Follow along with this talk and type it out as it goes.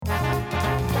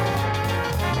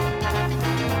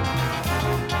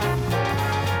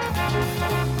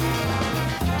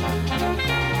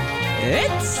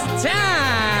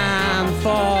time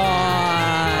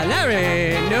for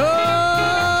Larry Knows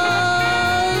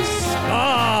Sports.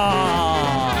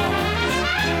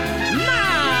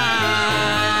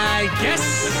 My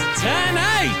guest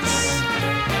tonight,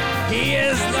 he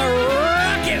is the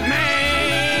Rocket Man,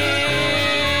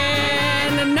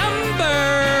 the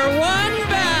number one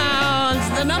bounce,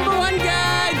 the number one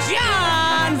guy,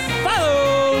 John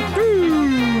Falcone.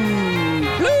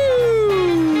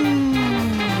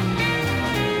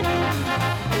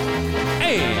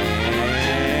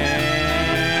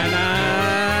 And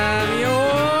I'm your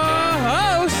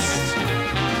host,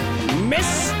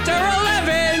 Mr.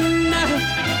 11,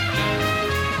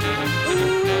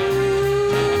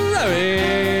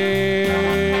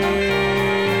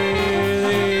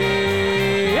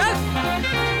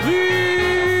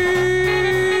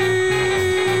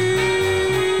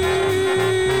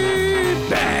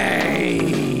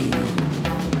 Bang!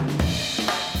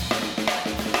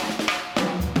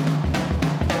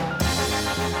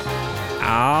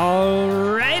 All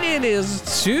right, it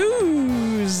is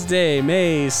Tuesday,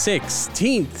 May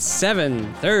 16th,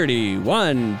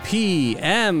 7:31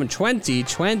 p.m.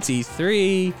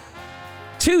 2023.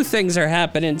 Two things are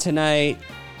happening tonight.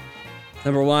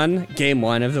 Number one, game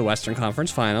one of the Western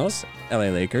Conference Finals, LA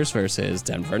Lakers versus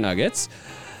Denver Nuggets.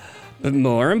 But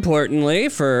more importantly,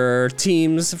 for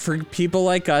people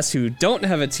like us who don't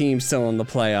have a team still in the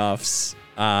playoffs,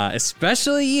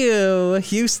 especially you,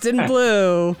 Houston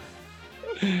Blue,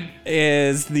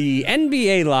 is the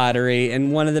NBA lottery,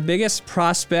 and one of the biggest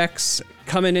prospects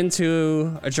coming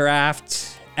into a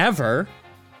draft ever,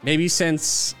 maybe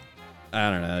since,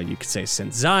 I don't know, you could say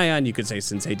since Zion, you could say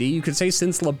since AD, you could say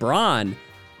since LeBron,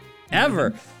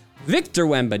 ever. Victor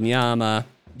Wembanyama,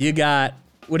 you got,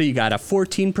 what do you got, a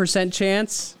 14%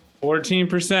 chance?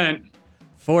 14%.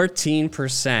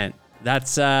 14%.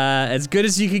 That's as good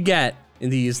as you could get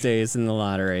in these days in the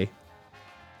lottery.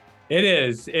 It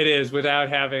is without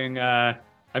having, I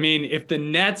mean, if the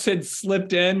Nets had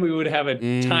slipped in, we would have a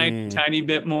tiny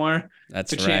bit more.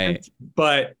 That's right. Chance.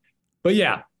 But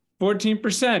yeah,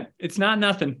 14%. It's not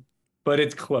nothing, but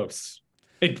it's close.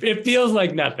 It feels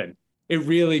like nothing. It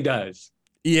really does.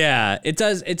 Yeah, it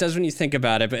does. It does when you think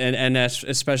about it, and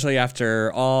especially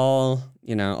after all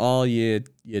you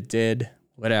did,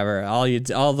 whatever, all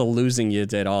the losing you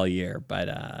did all year. But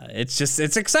it's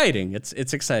exciting.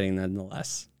 It's exciting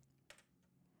nonetheless.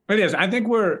 It is. I think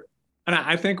we're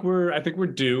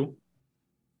due,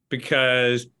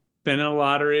 because been in a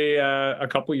lottery a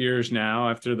couple years now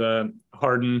after the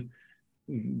Harden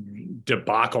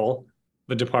debacle,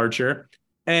 the departure,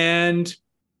 and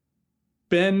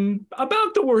been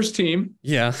about the worst team.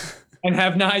 Yeah. And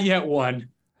have not yet won.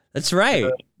 That's right.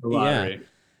 The lottery.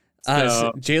 Yeah.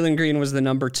 So Jalen Green was the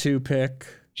number 2 pick.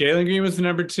 Jalen Green was the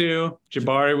number 2.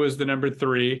 Jabari was the number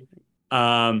 3.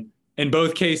 In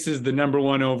both cases, the number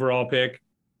 1 overall pick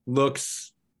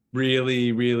looks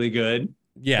really, really good.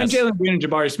 Yes. And Jalen Green and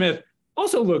Jabari Smith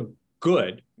also look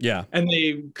good. Yeah. And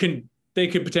they could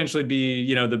potentially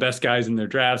be, the best guys in their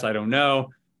drafts. I don't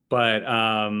know. But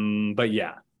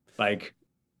yeah, like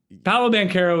Paolo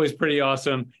Banchero is pretty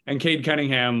awesome. And Cade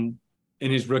Cunningham,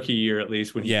 in his rookie year, at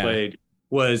least when he played,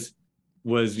 was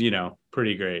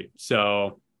pretty great.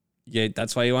 So yeah,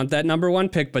 that's why you want that number 1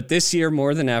 pick. But this year,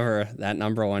 more than ever, that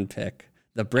number 1 pick,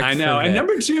 the brick. I know. And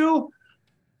number 2,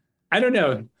 I don't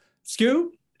know.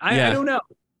 Scoot? I don't know.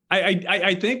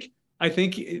 I think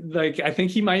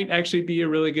he might actually be a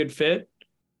really good fit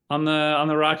on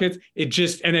the Rockets. It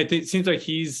seems like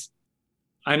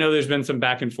I know there's been some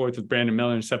back and forth with Brandon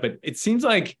Miller and stuff, but it seems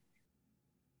like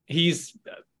he's,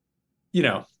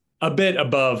 a bit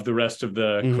above the rest of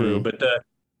the crew. But the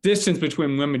distance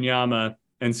between Wembanyama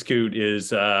and Scoot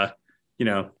is,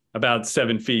 about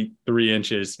 7 feet 3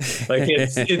 inches. Like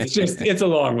it's a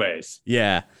long ways.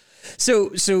 Yeah.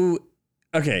 So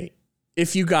okay,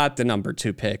 if you got the number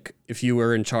 2 pick, if you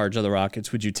were in charge of the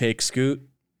Rockets, would you take Scoot?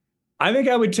 I think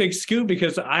I would take Scoot,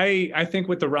 because I think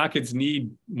what the Rockets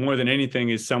need more than anything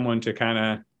is someone to kind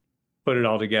of put it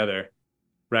all together,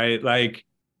 right? Like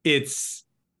it's,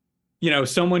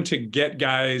 someone to get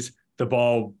guys the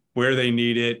ball where they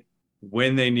need it,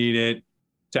 when they need it,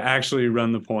 to actually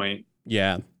run the point.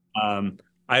 Yeah. I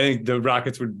think the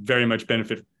Rockets would very much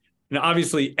benefit. And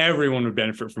obviously everyone would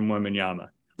benefit from Wembanyama.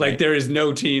 Like there is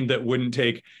no team that wouldn't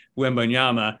take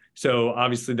Wembanyama. So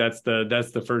obviously that's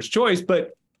the first choice,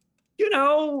 but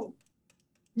you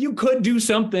could do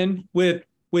something with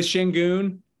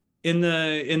Şengün in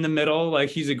the middle. Like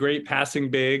he's a great passing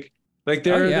big. Like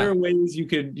there are ways you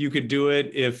could do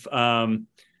it if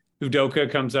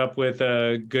Udoka comes up with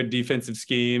a good defensive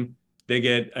scheme. They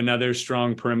get another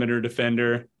strong perimeter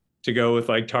defender to go with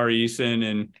like Tari Eason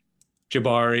and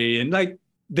Jabari, and like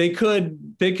they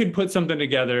could put something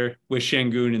together with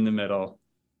Şengün in the middle,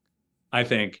 I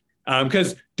think,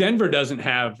 because Denver doesn't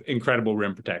have incredible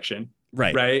rim protection,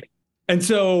 right, and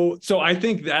so I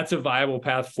think that's a viable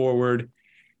path forward.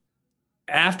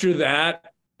 After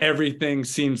that, everything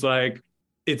seems like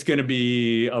it's going to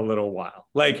be a little while.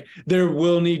 Like there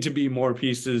will need to be more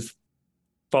pieces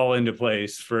fall into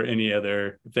place for any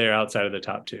other if they're outside of the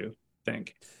top two, I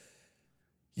think.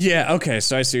 Yeah, okay,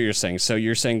 so I see what you're saying. So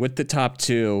you're saying with the top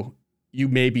two, you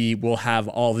maybe will have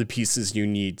all the pieces you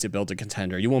need to build a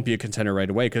contender. You won't be a contender right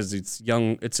away because it's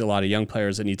a lot of young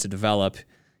players that need to develop.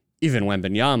 Even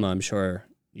Wembanyama, I'm sure,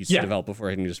 needs to develop before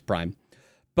hitting his prime.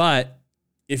 But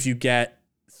if you get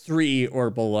 3 or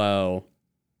below,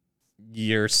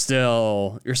 you're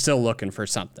still looking for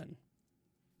something.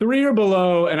 3 or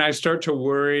below, and I start to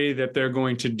worry that they're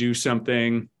going to do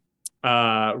something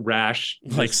rash,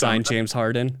 like sign James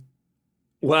Harden.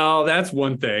 Well, that's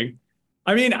one thing.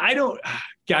 I mean,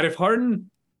 God, if Harden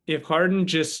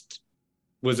just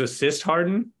was assist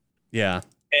Harden,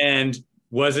 and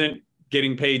wasn't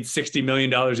getting paid $60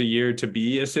 million a year to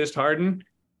be assist Harden,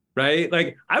 right?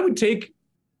 Like I would take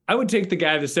the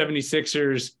guy the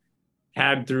 76ers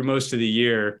had through most of the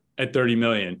year at 30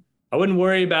 million. I wouldn't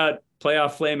worry about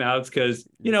playoff flameouts because,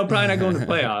 probably not going to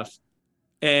playoffs.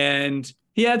 And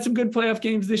he had some good playoff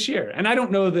games this year. And I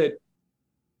don't know that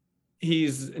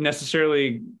he's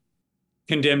necessarily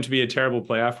condemned to be a terrible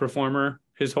playoff performer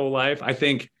his whole life. I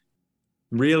think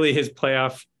really his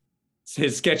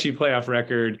sketchy playoff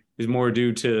record is more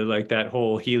due to like that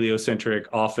whole heliocentric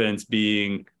offense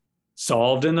being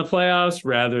solved in the playoffs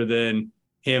rather than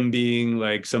him being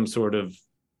like some sort of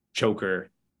choker,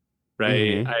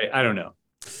 right? Mm-hmm. I don't know.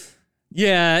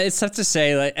 Yeah, it's tough to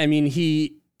say. Like, I mean,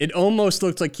 it almost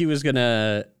looked like he was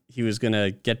gonna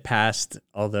get past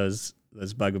all those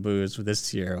bugaboos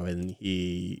this year when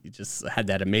he just had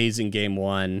that amazing game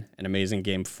 1 and amazing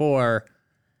game 4,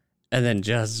 and then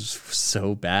just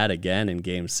so bad again in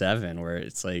game 7, where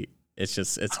it's like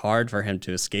it's hard for him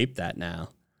to escape that now.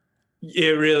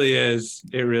 It really is.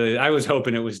 I was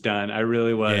hoping it was done. I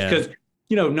really was, because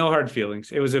no hard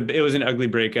feelings. It was an ugly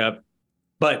breakup,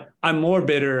 but I'm more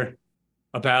bitter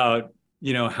about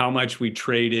how much we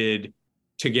traded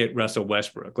to get Russell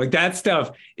Westbrook. Like that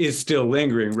stuff is still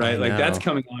lingering, right? Like that's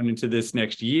coming on into this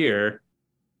next year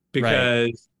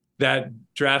because that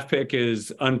draft pick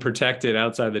is unprotected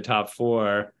outside the top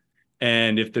 4,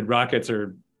 and if the Rockets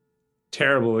are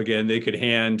terrible again, they could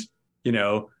hand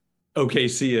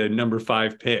OKC a number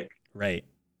 5 pick. Right.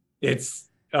 It's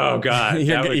God.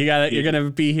 You're gonna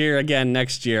be here again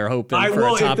next year hoping for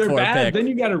a top 4 pick. Then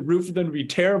you got to root for them to be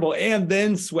terrible and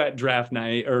then sweat draft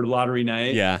night or lottery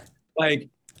night. Yeah. Like,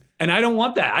 and I don't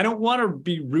want that. I don't want to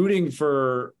be rooting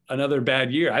for another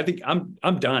bad year. I think I'm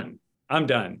done. I'm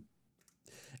done.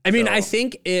 I mean, I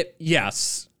think it.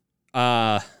 Yes.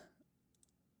 You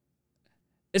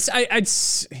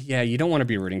don't want to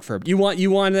be rooting for. You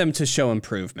want them to show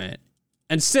improvement,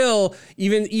 and still,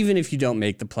 even if you don't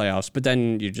make the playoffs, but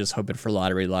then you're just hoping for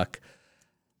lottery luck.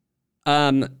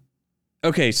 Okay,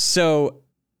 this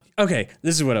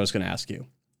is what I was going to ask you.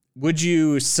 Would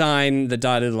you sign the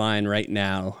dotted line right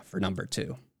now for number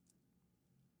 2?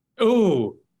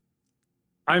 Ooh,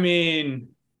 I mean,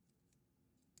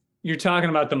 you're talking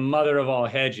about the mother of all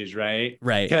hedges, right?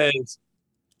 Right. Because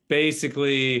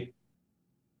basically,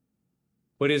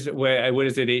 what is it? What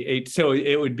is it? 8. So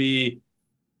it would be,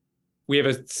 we have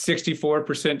a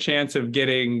 64% chance of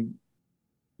getting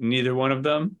neither one of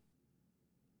them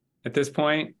at this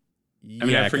point. I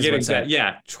mean, I forget exactly.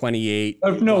 Yeah. 28.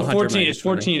 No, 14. It's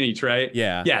 14 each, right?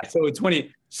 Yeah. Yeah. So it's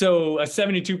 20. So a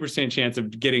 72% chance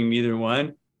of getting neither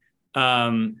one.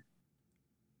 Yeah,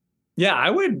 I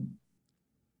would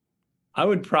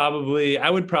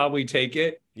probably take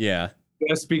it. Yeah.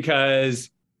 Just because,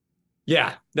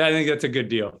 I think that's a good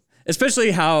deal.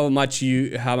 Especially how much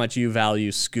you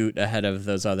value Scoot ahead of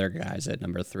those other guys at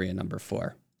number 3 and number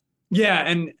 4.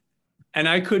 Yeah, and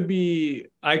I could be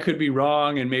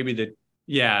wrong, and maybe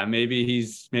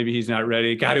he's not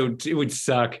ready. God, it would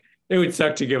suck. It would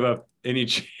suck to give up any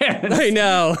chance. I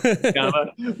know.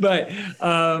 but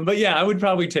yeah, I would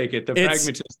probably take it. The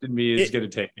pragmatist in me is going to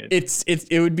take it.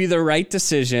 It would be the right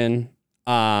decision.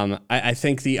 I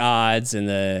think the odds and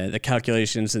the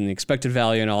calculations and the expected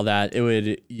value and all that,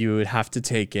 you would have to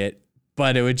take it,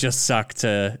 but it would just suck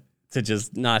to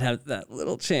just not have that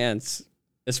little chance,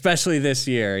 especially this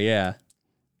year. Yeah.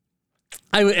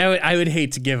 I would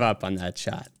hate to give up on that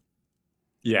shot.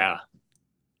 Yeah.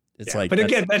 It's but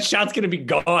again, that shot's going to be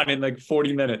gone in like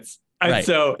 40 minutes. And right.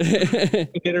 so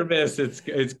hit or miss,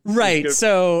 it's right. It's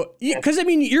so, because I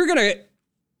mean, you're gonna.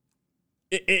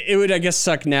 It would, I guess,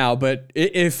 suck now, but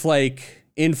if like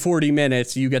in 40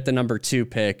 minutes you get the number 2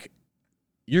 pick,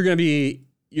 you're gonna be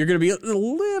a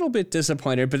little bit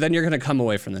disappointed, but then you're gonna come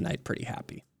away from the night pretty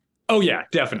happy. Oh yeah,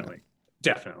 definitely.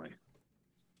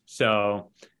 So,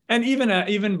 and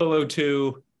even below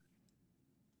 2,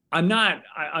 I'm not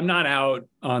out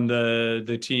on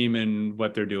the team and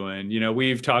what they're doing. You know,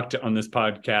 we've talked on this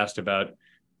podcast about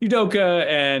Udoka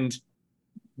and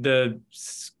the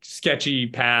sketchy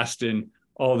past and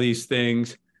all these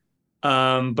things.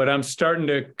 But I'm starting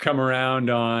to come around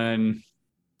on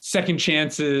second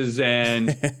chances,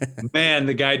 and man,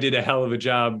 the guy did a hell of a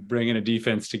job bringing a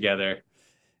defense together.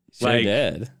 Sure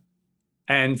did.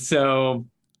 And so,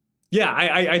 yeah,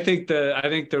 I think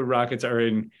the Rockets are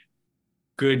in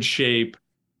good shape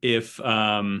if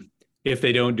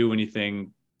they don't do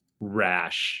anything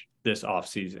rash this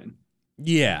offseason.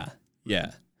 Yeah.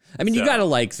 I mean, you got to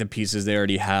like the pieces they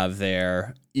already have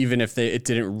there, even if it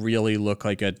didn't really look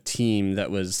like a team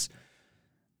that was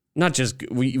not just,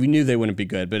 we knew they wouldn't be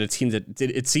good, but a team that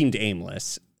it seemed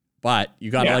aimless. But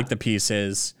you got to like the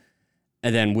pieces.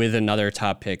 And then with another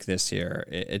top pick this year,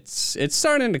 it's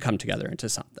starting to come together into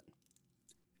something.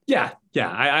 Yeah,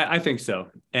 I think so.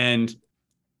 And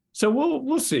so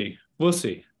we'll see.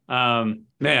 Man,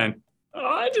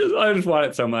 I just want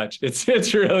it so much. It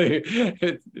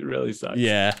really sucks.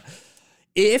 Yeah.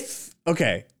 If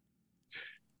the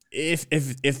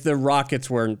Rockets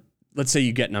were, let's say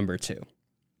you get number 2,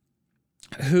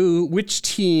 which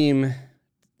team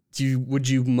would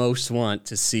you most want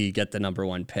to see get the number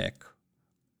 1 pick?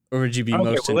 Or would you be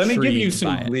most intrigued by it? Let me give you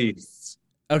some leads.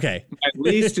 Okay. My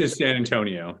least is San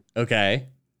Antonio. Okay.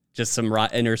 Just some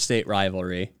interstate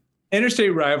rivalry. And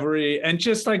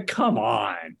just like, come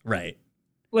on. Right.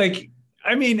 Like,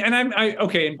 I mean, and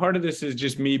and part of this is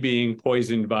just me being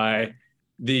poisoned by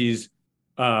these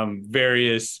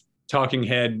various talking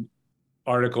head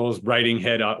articles, writing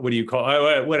head, what do you call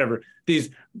it? Whatever. These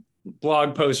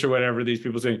blog posts or whatever, these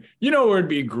people saying, you know where it'd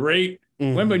be great?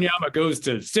 Wembanyama goes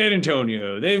to San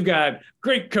Antonio. They've got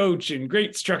great coach and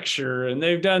great structure, and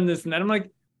they've done this and that. I'm like,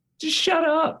 just shut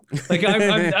up. Like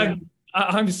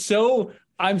I'm so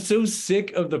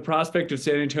sick of the prospect of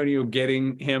San Antonio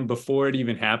getting him before it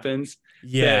even happens.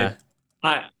 Yeah,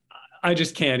 I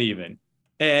just can't even.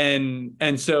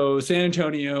 And so San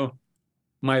Antonio,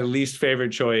 my least favorite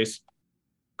choice.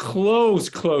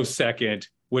 Close second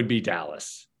would be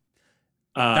Dallas.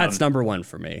 That's number 1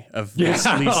 for me.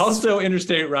 Also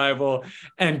interstate rival,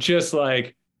 and just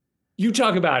like, you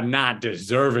talk about not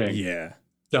deserving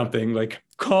something, like,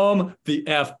 come the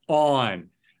F on.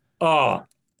 Oh,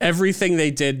 everything they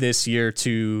did this year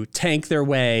to tank their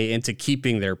way into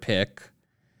keeping their pick.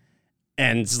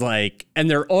 And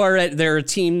they're a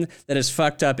team that has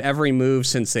fucked up every move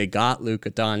since they got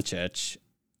Luka Doncic.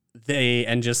 They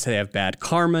have bad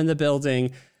karma in the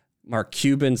building. Mark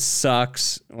Cuban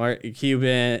sucks.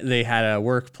 They had a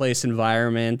workplace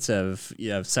environment of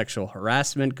sexual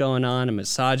harassment going on and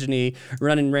misogyny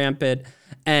running rampant.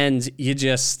 And you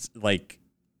just like,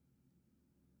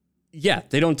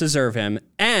 they don't deserve him.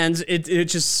 And it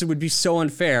just would be so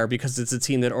unfair because it's a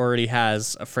team that already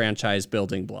has a franchise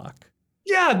building block.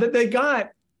 Yeah, that they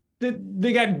got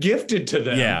gifted to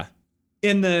them. Yeah.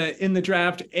 In the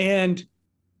draft, and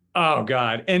oh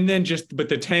God. And then but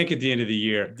the tank at the end of the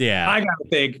year. Yeah. I gotta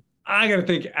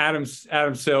think Adam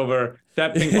Silver,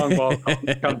 that ping pong ball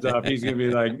comes up, he's gonna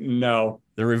be like, no.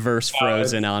 The reverse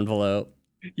frozen envelope.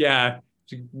 Yeah.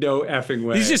 No effing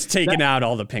way. He's just taking out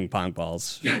all the ping pong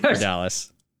balls for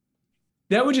Dallas.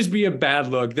 That would just be a bad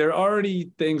look. There are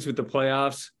already things with the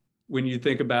playoffs when you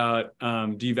think about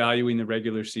devaluing the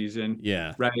regular season.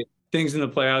 Yeah. Right. Things in the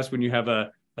playoffs when you have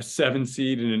a 7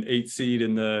 seed and an 8 seed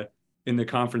in the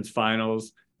conference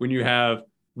finals, when you have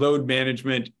load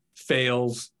management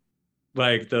fails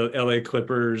like the LA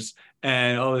Clippers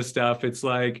and all this stuff. It's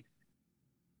like,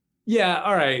 yeah,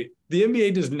 all right. The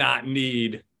NBA does not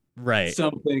need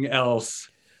something else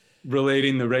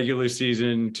relating the regular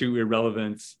season to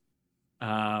irrelevance.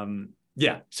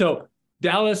 So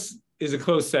Dallas is a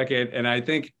close second, and I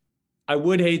think I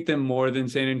would hate them more than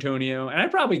San Antonio, and I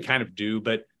probably kind of do,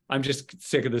 but I'm just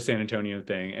sick of the San Antonio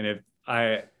thing, and if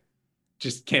I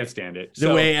just can't stand it.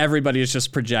 The way everybody is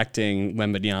just projecting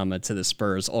Wembanyama to the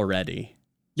Spurs already.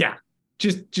 Yeah,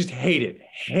 just hate it.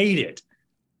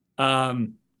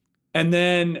 And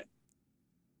then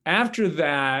after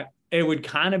that, it would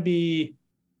probably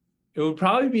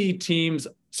be teams.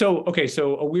 So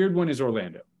a weird one is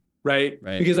Orlando, right?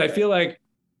 Because I feel like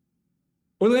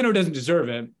Orlando doesn't deserve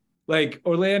him. Like,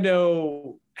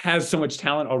 Orlando has so much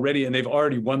talent already, and they've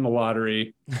already won the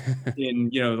lottery in,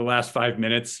 the last 5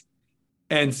 minutes.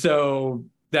 And so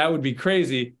that would be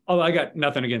crazy. Although I got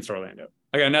nothing against Orlando.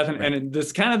 I got nothing. Right. And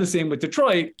this kind of the same with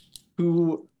Detroit,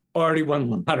 who already won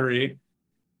the lottery.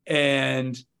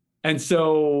 And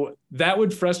so that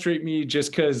would frustrate me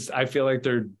just because I feel like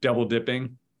they're double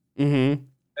dipping.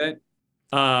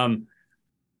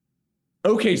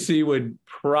 OKC would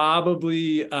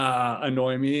probably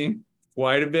annoy me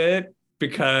quite a bit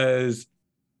because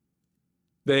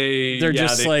they're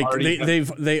just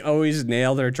they always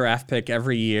nail their draft pick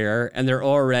every year, and they're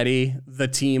already the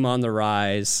team on the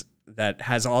rise that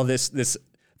has all this.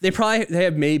 They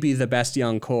have maybe the best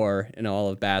young core in all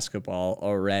of basketball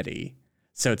already.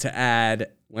 So to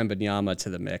add Wembanyama to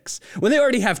the mix when they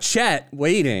already have Chet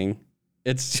waiting,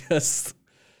 it's just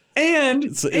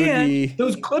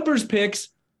those Clippers picks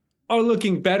are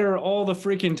looking better all the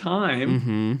freaking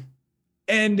time,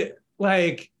 and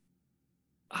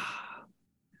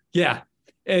yeah.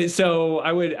 So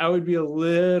I would be a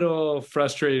little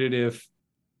frustrated if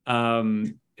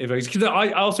because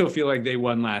I also feel like they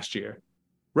won last year,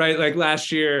 right? Like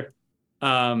last year,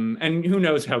 and who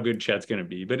knows how good Chet's going to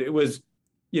be, but it was,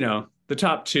 the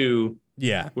top two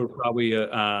were probably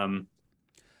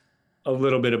a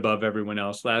little bit above everyone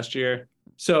else last year.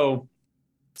 So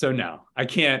no, I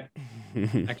can't.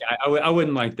 I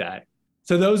wouldn't like that.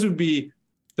 So those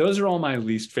are all my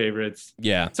least favorites.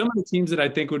 Yeah. Some of the teams that I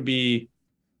think would be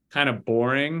kind of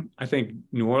boring. I think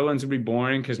New Orleans would be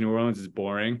boring because New Orleans is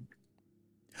boring.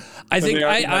 I think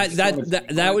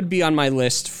that would be on my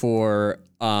list for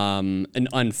an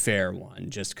unfair one,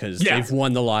 just because they've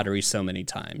won the lottery so many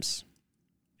times.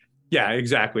 Yeah,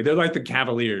 exactly. They're like the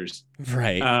Cavaliers.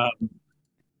 Right.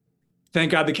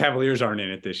 Thank God the Cavaliers aren't in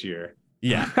it this year.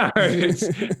 Yeah.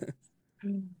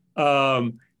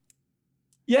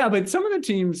 Yeah, but some of the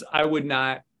teams I would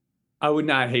not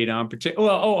hate on.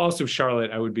 Also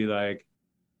Charlotte, I would be like,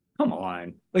 come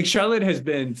on. Like Charlotte has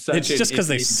been such. It's just because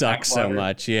they suck so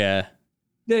much. Yeah.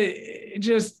 They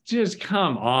just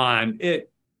come on.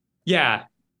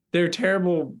 They're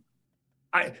terrible.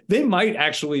 They might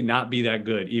actually not be that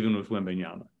good, even with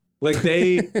Wembanyama. Like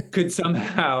they could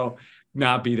somehow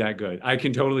not be that good. I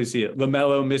can totally see it.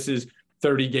 LaMelo misses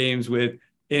 30 games with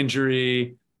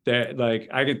injury. They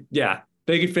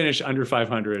could finish under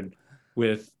 500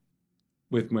 with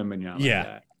Wembanyama.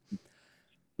 Yeah.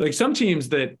 Like some teams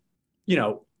that,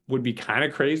 would be kind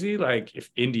of crazy. Like if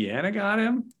Indiana got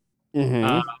him,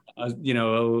 a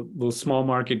little small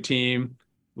market team,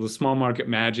 a little small market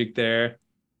Magic there.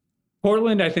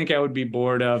 Portland, I think I would be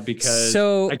bored of because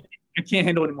I can't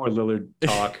handle any more Lillard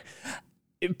talk.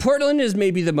 Portland is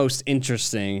maybe the most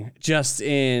interesting, just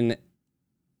in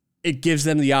it gives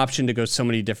them the option to go so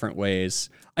many different ways.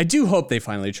 I do hope they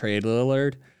finally trade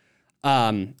Lillard.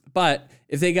 But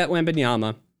if they got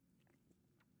Wembanyama,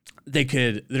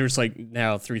 there's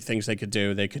now three things they could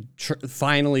do. They could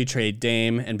finally trade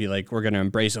Dame and be like, we're going to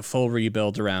embrace a full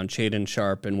rebuild around Shaedon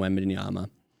Sharpe and Wembanyama.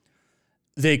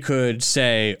 They could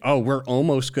say, oh, we're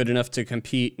almost good enough to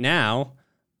compete now.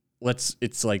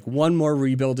 It's like one more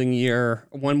rebuilding year,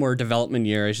 one more development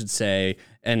year, I should say,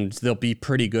 and they'll be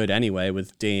pretty good anyway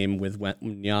with Dame, with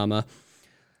Wembanyama.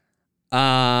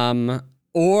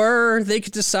 Or they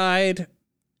could decide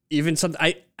even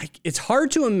something. It's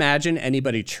hard to imagine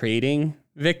anybody trading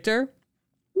Victor.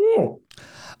 Ooh.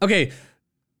 Okay.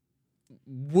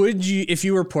 Would you, if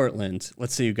you were Portland,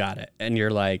 let's say you got it, and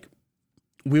you're like,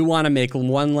 we want to make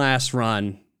one last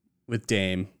run with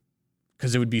Dame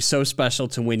because it would be so special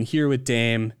to win here with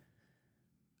Dame.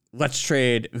 Let's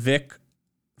trade Vic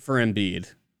for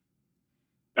Embiid.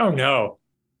 Oh, no.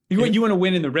 You want to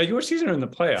win in the regular season or in the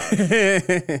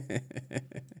playoffs?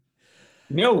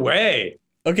 No way.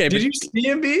 Okay. Did you see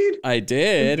Embiid? I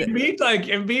did.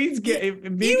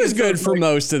 Embiid he was good for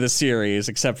most of the series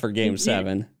except for Game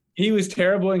 7. He was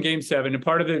terrible in Game 7, and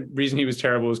part of the reason he was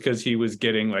terrible was because he was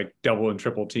getting double and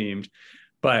triple teamed.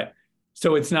 But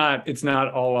so it's not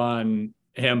all on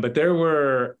him. But there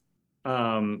were,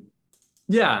 I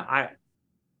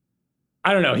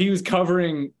don't know. He was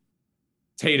covering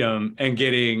Tatum and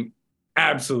getting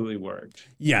absolutely worked.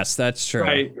 Yes, that's true.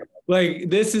 Right? Like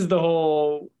this is the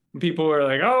whole. People were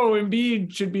like, "Oh,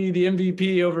 Embiid should be the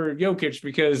MVP over Jokic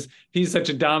because he's such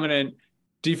a dominant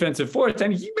defensive force,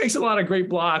 and he makes a lot of great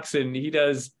blocks and he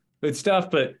does good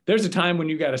stuff." But there's a time when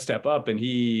you got to step up, and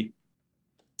he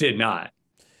did not.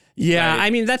 Yeah, right? I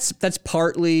mean that's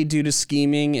partly due to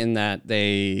scheming in that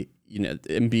they,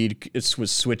 Embiid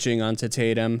was switching onto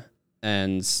Tatum,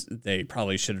 and they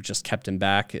probably should have just kept him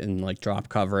back in drop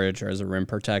coverage or as a rim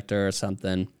protector or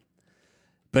something.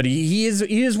 But he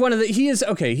is one of the, he is,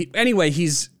 okay. Anyway,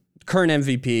 he's current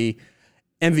MVP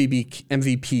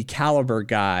caliber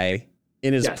guy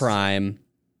in his prime.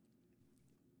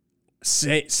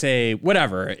 Say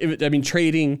whatever. I mean,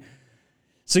 trading.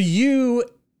 So you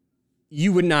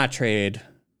would not trade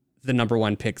the number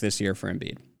 1 pick this year for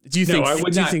Embiid. Do you think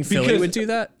Philly would do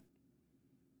that?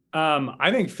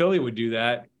 I think Philly would do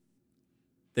that.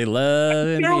 They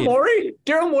love Daryl Morey.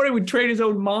 Daryl Morey would trade his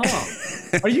own mom.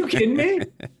 Are you kidding me?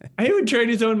 He would trade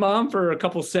his own mom for a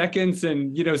couple seconds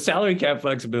and, salary cap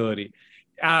flexibility.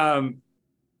 Yeah.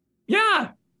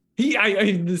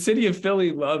 The city of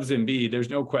Philly loves Embiid. There's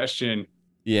no question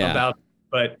about it.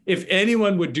 But if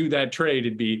anyone would do that trade,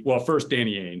 it'd be, well, first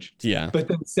Danny Ainge. Yeah. But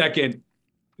then second,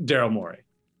 Daryl Morey.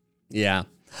 Yeah.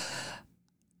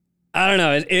 I don't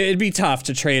know. It'd be tough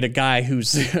to trade a guy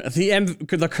who's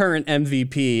the current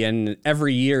MVP and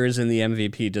every year is in the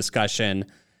MVP discussion.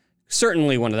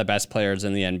 Certainly one of the best players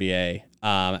in the NBA.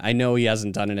 I know he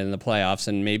hasn't done it in the playoffs,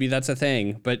 and maybe that's a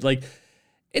thing. But like,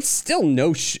 it's still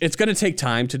it's going to take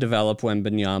time to develop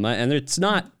Wembanyama, and it's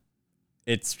not.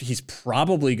 He's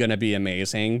probably going to be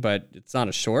amazing, but it's not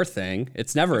a sure thing.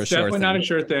 It's never a sure thing. Definitely not a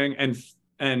sure thing.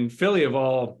 And Philly of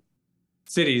all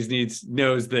cities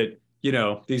knows that.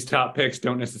 These top picks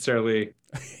don't necessarily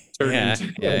turn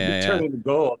into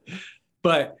gold.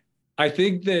 But I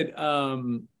think that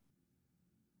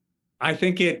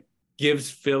it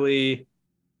gives Philly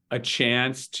a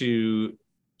chance to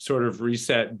sort of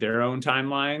reset their own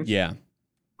timeline. Yeah.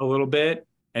 A little bit.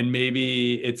 And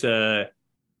maybe it's a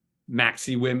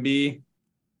Maxey Wemby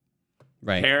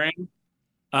pairing.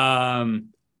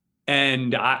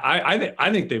 And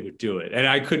I think they would do it. And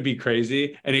I could be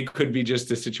crazy. And it could be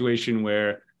just a situation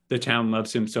where the town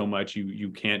loves him so much you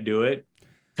can't do it.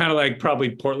 Kind of like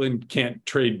probably Portland can't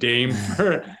trade Dame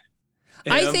for him,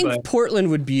 I think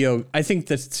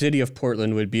the city of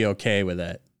Portland would be okay with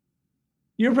it.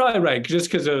 You're probably right.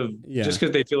 Just because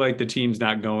they feel like the team's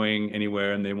not going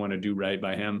anywhere and they want to do right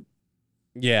by him.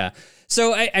 Yeah.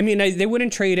 So, they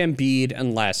wouldn't trade Embiid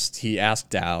unless he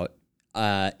asked out.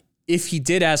 If he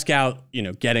did ask out,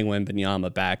 getting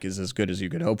Wembanyama back is as good as you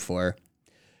could hope for.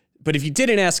 But if he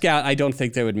didn't ask out, I don't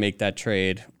think they would make that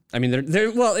trade. I mean,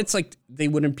 it's like they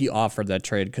wouldn't be offered that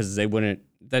trade because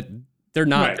they're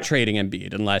not trading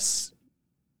Embiid unless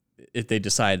if they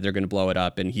decide they're going to blow it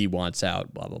up and he wants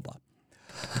out, blah, blah, blah.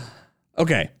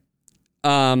 Okay.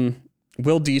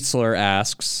 Will Dietzler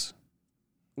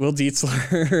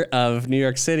of New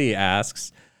York City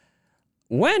asks,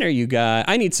 when are you guys?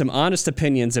 I need some honest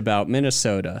opinions about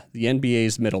Minnesota, the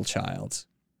NBA's middle child.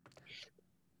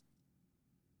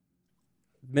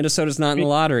 Minnesota's not in the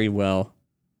lottery, Will.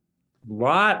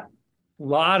 Lot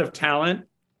of talent.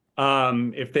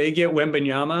 If they get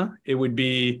Wembanyama, it would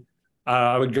be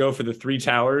I would go for the Three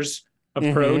Towers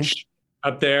approach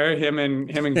up there. Him and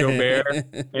Gobert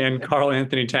and Karl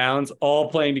Anthony Towns all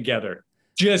playing together.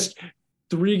 Just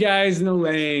 3 guys in the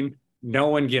lane, no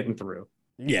one getting through.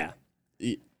 Yeah.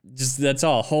 Just that's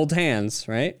all. Hold hands,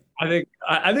 right? I think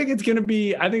it's gonna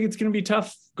be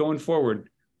tough going forward.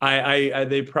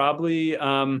 They probably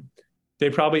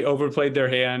overplayed their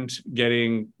hand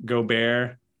getting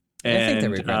Gobert, and I think they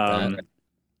regret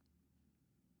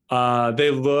that. They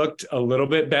looked a little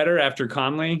bit better after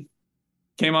Conley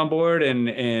came on board, and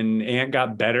Ant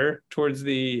got better towards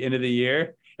the end of the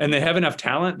year. And they have enough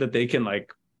talent that they can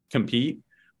like compete,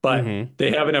 but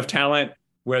they have enough talent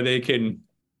where they can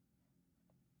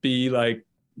be like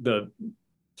the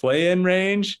play-in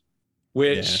range,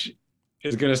 which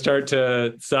is going to start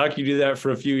to suck. You do that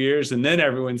for a few years, and then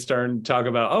everyone's starting to talk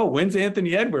about, oh, when's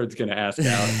Anthony Edwards going to ask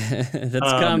out? That's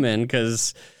coming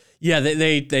because,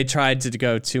 they tried to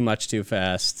go too much too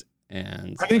fast,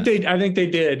 and I think they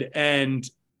did, and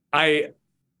they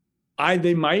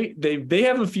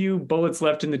have a few bullets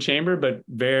left in the chamber, but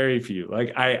very few.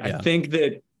 Like I think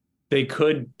that they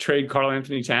could trade Karl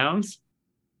Anthony Towns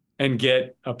and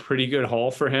get a pretty good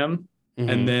haul for him,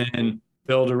 and then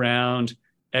build around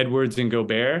Edwards and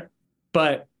Gobert.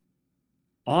 But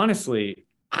honestly,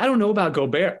 I don't know about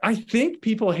Gobert. I think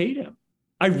people hate him.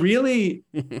 I really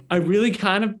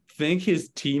kind of think his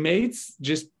teammates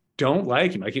just don't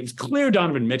like him. Like, it was clear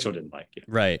Donovan Mitchell didn't like him.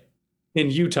 Right.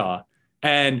 In Utah.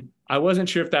 And I wasn't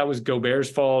sure if that was Gobert's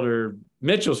fault or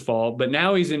Mitchell's fault, but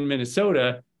now he's in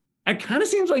Minnesota. It kind of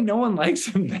seems like no one likes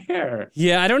him there.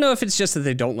 Yeah, I don't know if it's just that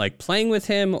they don't like playing with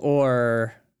him,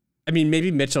 or, I mean, maybe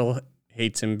Mitchell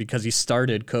hates him because he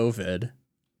started COVID.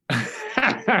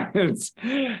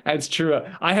 That's true.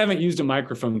 I haven't used a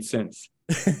microphone since.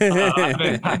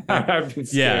 I've been scared.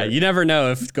 Yeah, you never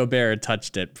know if Gobert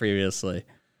touched it previously.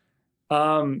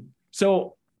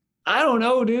 So I don't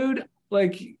know, dude.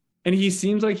 like, and he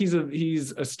seems like he's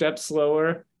a step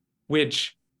slower,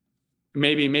 which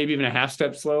maybe even a half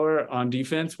step slower on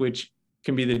defense, which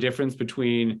can be the difference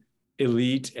between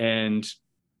elite and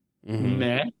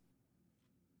meh.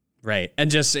 Right. And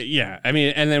just, yeah, I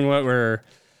mean, and then what we're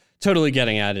totally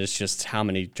getting at is just how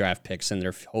many draft picks and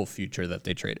their whole future that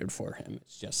they traded for him.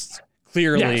 It's just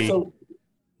clearly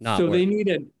not so worth. They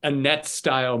need a Nets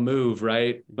style move,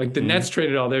 right? Like the Nets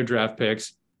traded all their draft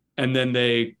picks and then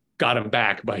they got him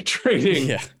back by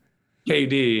trading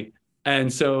KD.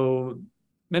 And so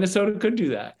Minnesota could do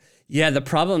that. Yeah, the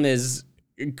problem is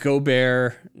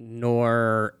Gobert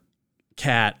nor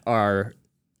Cat are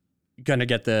going to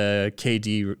get the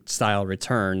KD style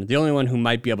return. The only one who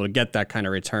might be able to get that kind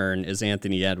of return is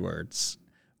Anthony Edwards,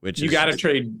 which you got to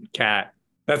trade Cat.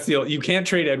 That's you can't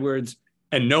trade Edwards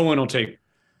and no one will take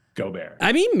Gobert.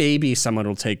 I mean, maybe someone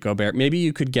will take Gobert. Maybe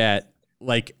you could get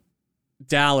like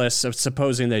Dallas,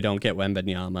 supposing they don't get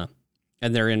Wembanyama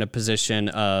and they're in a position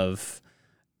of,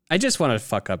 I just want to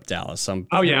fuck up Dallas. I'm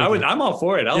all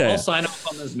for it. I'll sign up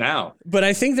on this now. But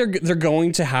I think they're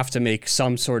going to have to make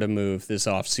some sort of move this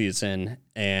offseason,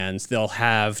 and they'll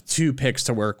have 2 picks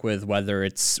to work with, whether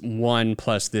it's 1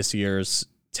 plus this year's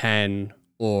 10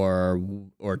 or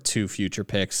 2 future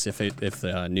picks if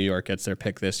New York gets their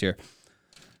pick this year.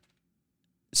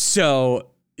 So,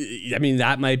 I mean,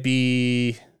 that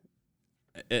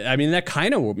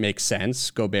kind of makes sense.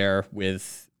 Gobert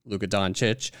with Luka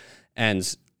Doncic,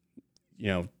 and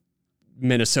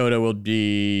Minnesota will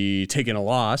be taking a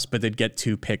loss, but they'd get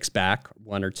 2 picks back,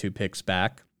 1 or 2 picks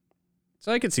back.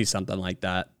 So I could see something like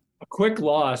that. A quick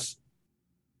loss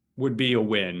would be a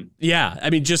win. Yeah, I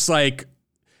mean, just like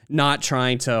not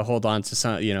trying to hold on to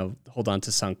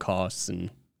sunk costs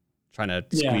and trying to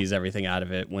squeeze everything out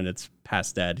of it when it's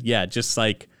past dead. Yeah, just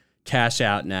like cash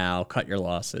out now, cut your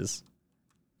losses.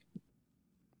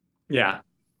 Yeah.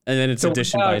 And then it's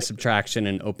addition by subtraction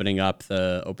and opening up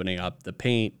the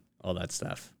paint, all that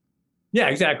stuff. Yeah,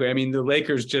 exactly. I mean, the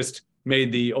Lakers just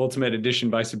made the ultimate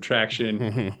addition by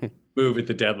subtraction move at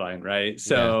the deadline, right?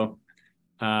 So,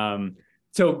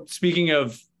 so speaking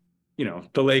of,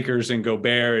 the Lakers and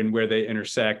Gobert and where they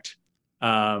intersect,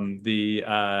 and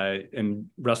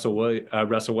Russell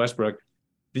Westbrook,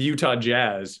 the Utah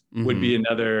Jazz would be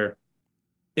another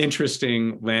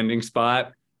interesting landing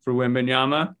spot for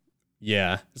Wembanyama.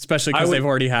 Yeah, especially because they've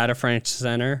already had a French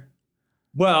center.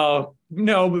 Well,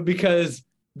 no, but because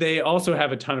they also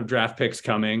have a ton of draft picks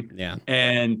coming. Yeah.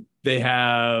 And they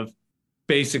have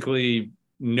basically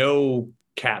no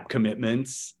cap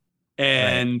commitments.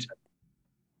 And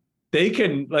they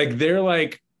can, they're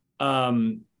like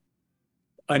an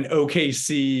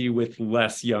OKC with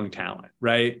less young talent,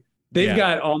 right? They've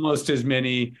got almost as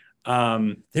many.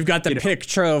 They've got the pick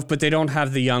trove, but they don't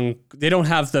have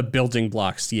the building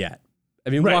blocks yet. I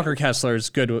mean, Walker Kessler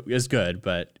is good,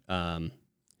 but right,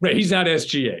 he's not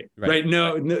SGA, right?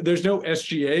 No, there's no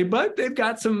SGA, but they've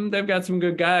got some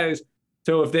good guys.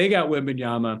 So if they got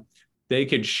Wembanyama, they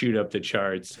could shoot up the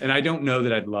charts, and I don't know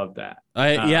that I'd love that.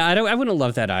 I wouldn't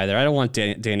love that either. I don't want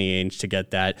Danny Ainge to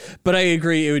get that, but I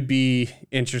agree it would be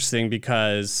interesting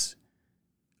because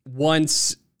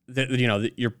once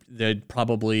they'd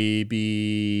probably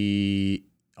be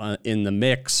in the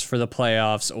mix for the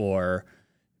playoffs or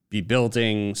be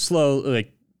building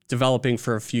developing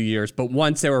for a few years. But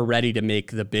once they were ready to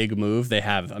make the big move, they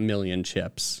have a million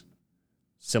chips,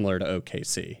 similar to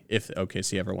OKC, if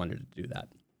OKC ever wanted to do that.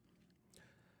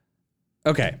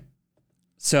 Okay,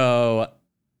 so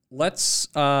let's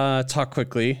talk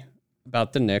quickly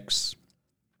about the Knicks.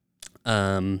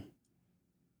 I'm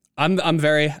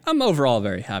overall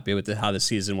very happy with how the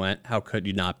season went. How could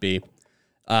you not be?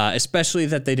 Especially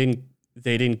that they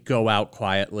didn't go out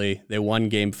quietly. They won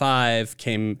Game 5,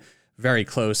 came very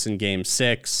close in Game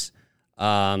 6,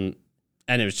 and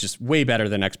it was just way better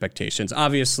than expectations.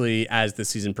 Obviously, as the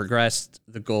season progressed,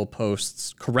 the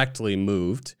goalposts correctly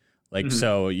moved.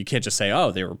 So you can't just say,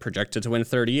 oh, they were projected to win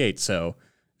 38, so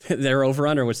their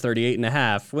over-under was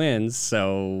 38.5 wins,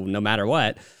 so no matter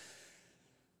what,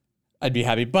 I'd be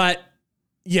happy. But,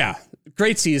 yeah,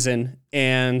 great season,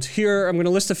 and here I'm going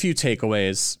to list a few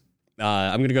takeaways.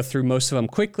 I'm going to go through most of them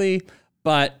quickly,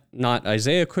 but not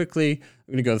Isaiah quickly.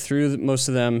 I'm going to go through most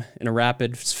of them in a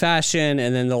rapid fashion,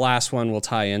 and then the last one will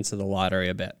tie into the lottery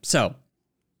a bit. So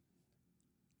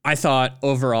I thought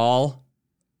overall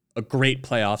a great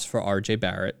playoffs for RJ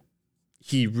Barrett.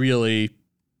 He really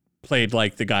played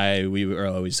like the guy we were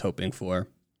always hoping for.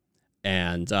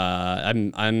 And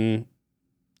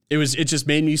it just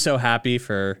made me so happy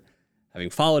for having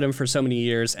followed him for so many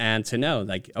years, and to know,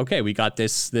 like, okay, we got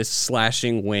this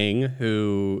slashing wing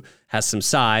who has some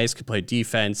size, could play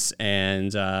defense,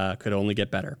 and could only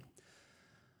get better.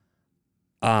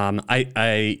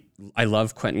 I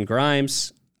love Quentin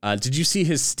Grimes. Did you see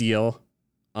his steal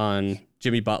on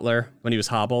Jimmy Butler when he was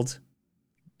hobbled?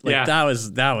 Like, yeah, that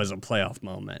was a playoff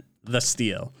moment. The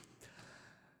steal.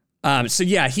 So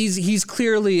yeah, he's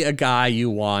clearly a guy you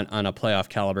want on a playoff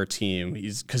caliber team.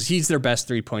 Because he's their best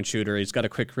 3-point shooter. He's got a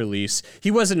quick release.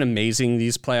 He wasn't amazing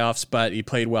these playoffs, but he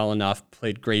played well enough.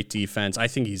 Played great defense. I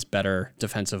think he's better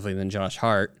defensively than Josh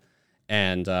Hart.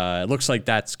 And it looks like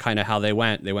that's kind of how they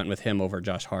went. They went with him over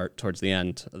Josh Hart towards the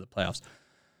end of the playoffs.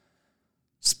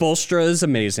 Spoelstra is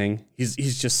amazing.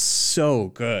 He's just so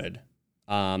good.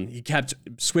 He kept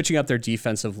switching up their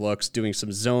defensive looks, doing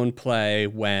some zone play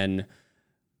when,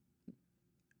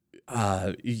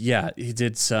 he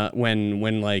did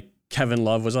when like Kevin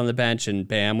Love was on the bench and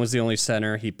Bam was the only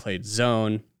center. He played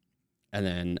zone, and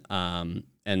then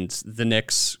and the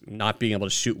Knicks not being able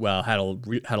to shoot well had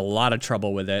a lot of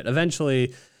trouble with it.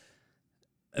 Eventually,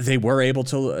 they were able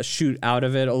to shoot out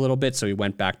of it a little bit, so he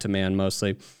went back to man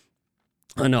mostly.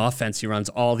 On offense, he runs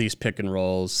all these pick and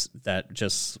rolls that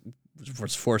just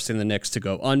was forcing the Knicks to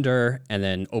go under and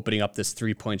then opening up this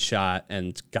 3-point shot,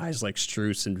 and guys like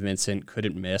Strus and Vincent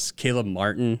couldn't miss. Caleb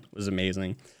Martin was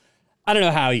amazing. I don't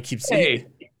know how he keeps... Hey,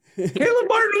 Caleb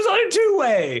Martin was on a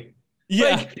two-way.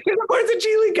 Yeah. Like, Caleb Martin's a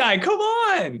G League guy. Come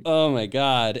on. Oh, my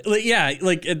God. Like, yeah,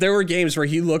 like there were games where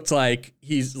he looked like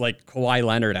he's like Kawhi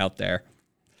Leonard out there.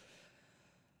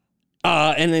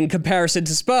 And in comparison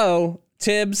to Spo,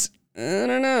 Tibbs, I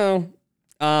don't know.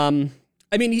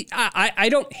 I mean, I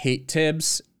don't hate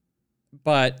Tibbs,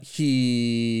 but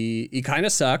he kind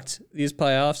of sucked these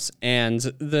playoffs, and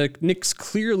the Knicks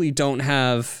clearly don't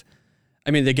have.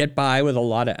 I mean, they get by with a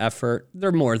lot of effort.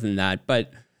 They're more than that,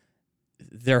 but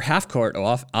their half court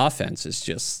offense is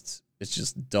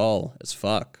just dull as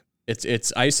fuck. It's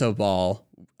iso ball,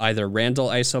 either Randall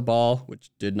iso ball, which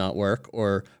did not work,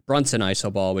 or Brunson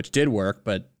iso ball, which did work,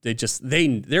 but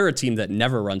they're a team that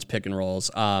never runs pick and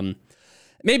rolls.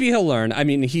 Maybe he'll learn. I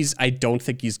mean, I don't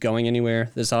think he's going anywhere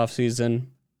this offseason,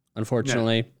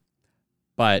 unfortunately. No.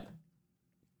 But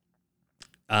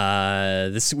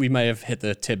we might have hit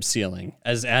the Tibbs ceiling,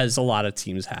 as a lot of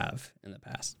teams have in the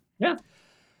past. Yeah.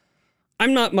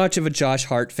 I'm not much of a Josh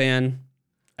Hart fan.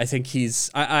 I think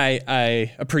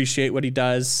I appreciate what he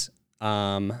does.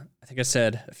 I think I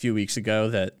said a few weeks ago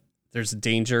that there's a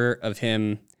danger of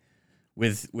him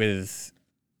with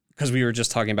because we were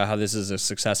just talking about how this is a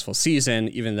successful season,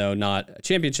 even though not a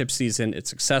championship season, it's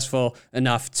successful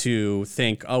enough to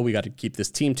think, oh, we got to keep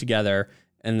this team together.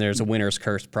 And there's a winner's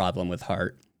curse problem with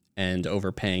Hart and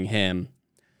overpaying him.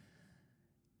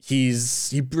 He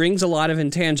brings a lot of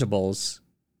intangibles,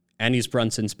 and he's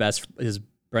Brunson's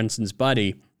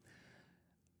buddy.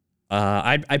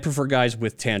 I prefer guys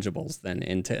with tangibles than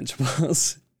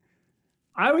intangibles.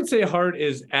 I would say Hart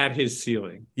is at his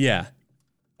ceiling. Yeah.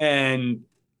 And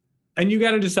you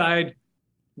got to decide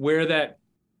where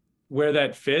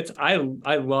that fits. I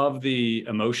love the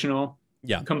emotional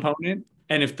component,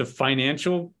 and if the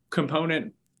financial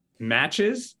component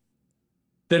matches,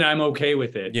 then I'm okay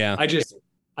with it. Yeah.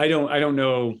 I don't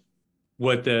know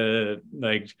what the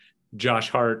Josh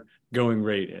Hart going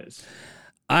rate is.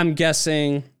 I'm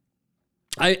guessing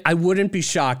I wouldn't be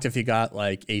shocked if he got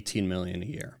like $18 million a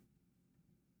year.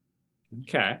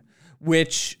 Okay.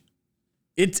 Which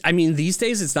these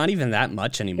days it's not even that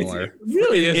much anymore. It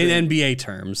really isn't. In NBA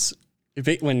terms.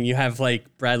 When you have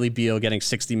like Bradley Beal getting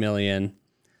 $60 million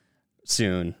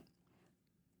soon.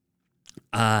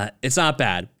 It's not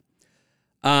bad.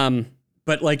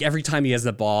 But like every time he has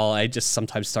the ball, I just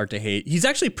sometimes start to hate. He's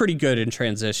actually pretty good in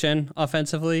transition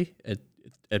offensively at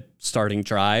starting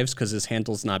drives because his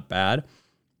handle's not bad.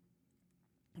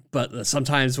 But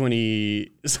sometimes when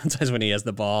he has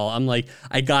the ball, I'm like,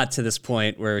 I got to this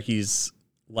point where he's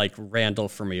like Randall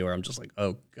for me, where I'm just like,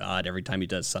 oh God, every time he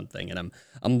does something, and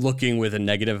I'm looking with a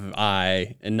negative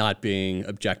eye and not being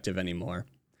objective anymore.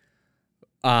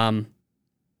 But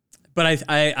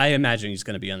I imagine he's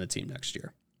going to be on the team next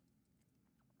year.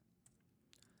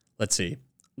 Let's see.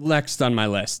 Next on my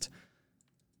list.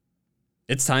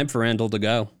 It's time for Randall to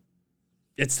go.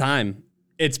 It's time.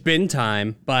 It's been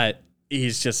time, but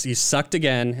he's sucked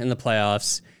again in the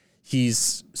playoffs.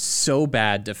 He's so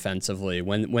bad defensively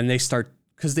when they start,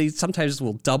 because they sometimes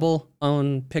will double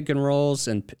on pick and rolls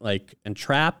and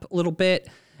trap a little bit,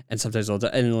 and sometimes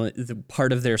the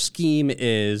part of their scheme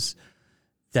is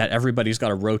that everybody's got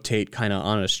to rotate kind of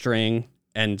on a string,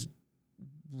 and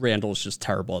Randall's just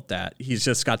terrible at that. He's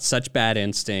just got such bad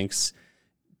instincts.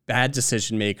 bad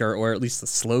decision maker, or at least a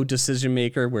slow decision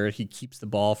maker where he keeps the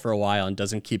ball for a while and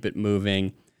doesn't keep it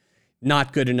moving.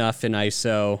 Not good enough in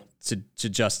ISO to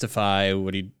justify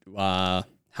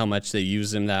how much they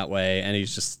use him that way, and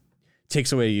he's just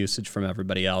takes away usage from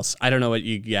everybody else. I don't know what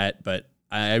you get, but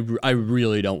I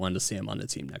really don't want to see him on the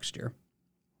team next year.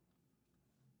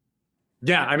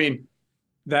 Yeah, I mean,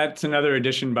 that's another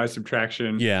addition by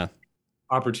subtraction. Yeah,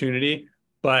 opportunity,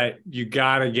 but you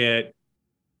gotta get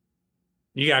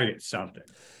something.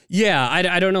 Yeah,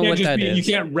 I don't know what that is. You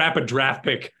can't wrap a draft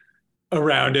pick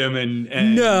around him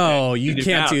and no, you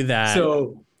can't do that.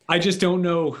 So I just don't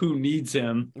know who needs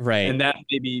him. Right. And that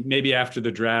maybe after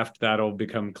the draft that'll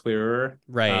become clearer.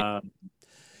 Right.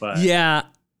 But yeah,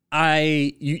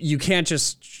 you can't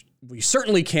we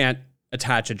certainly can't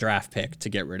attach a draft pick to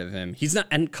get rid of him. He's not,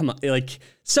 and come on, like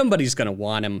somebody's gonna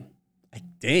want him. I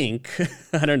think.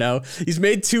 I don't know. He's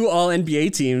made 2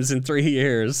 All-NBA teams in 3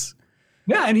 years.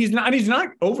 Yeah, and he's not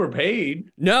overpaid.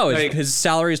 No, his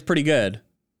salary is pretty good.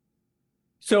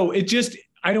 So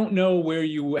I don't know where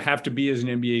you have to be as an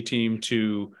NBA team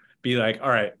to be like, all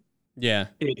right, yeah,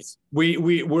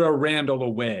 we're a Randall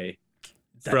away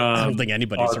from. I don't think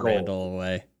anybody's a Randall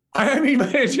away. I mean,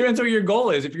 it depends what your goal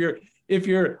is. If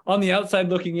you're on the outside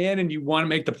looking in and you want to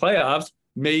make the playoffs,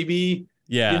 maybe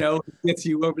gets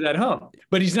you over that hump.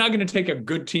 But he's not going to take a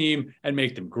good team and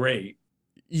make them great.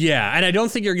 Yeah, and I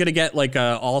don't think you're going to get like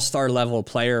a all-star level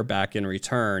player back in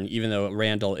return, even though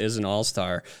Randall is an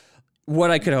all-star.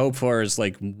 What I could hope for is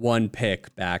like 1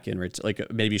 pick back in return. Like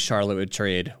maybe Charlotte would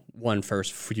trade 1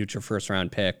 future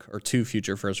first-round pick or 2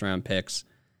 future first-round picks.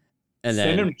 And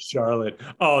send him to Charlotte.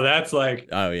 Oh, that's like,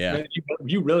 oh yeah, man,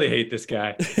 you really hate this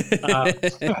guy.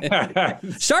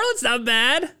 Charlotte's not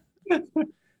bad.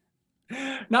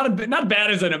 Not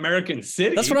bad as an American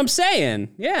city. That's what I'm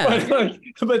saying. Yeah.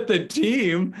 But the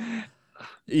team.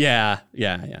 Yeah.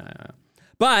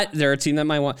 But they're a team that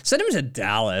might want. Send him to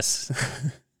Dallas.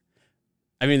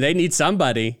 I mean, they need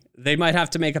somebody. They might have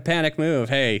to make a panic move.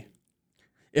 Hey,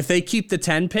 if they keep the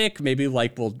 10 pick, maybe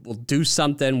like we'll do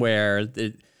something where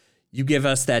you give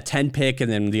us that 10 pick and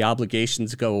then the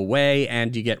obligations go away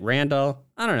and you get Randall.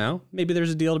 I don't know. Maybe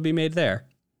there's a deal to be made there.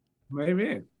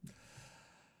 Maybe.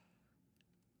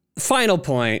 Final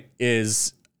point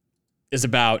is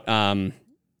about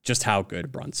just how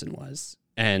good Brunson was,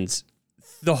 and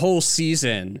the whole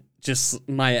season. Just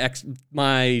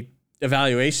my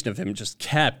evaluation of him just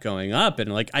kept going up,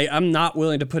 and like I'm not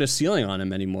willing to put a ceiling on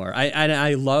him anymore.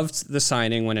 I loved the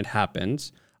signing when it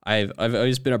happened. I've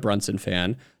always been a Brunson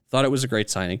fan. Thought it was a great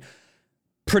signing.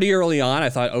 Pretty early on, I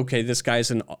thought, okay, this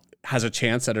guy's has a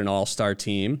chance at an all-star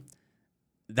team.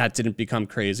 That didn't become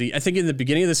crazy. I think in the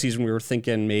beginning of the season, we were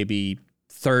thinking maybe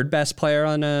 3rd best player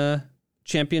on a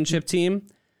championship team.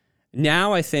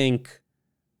 Now I think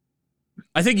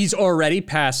he's already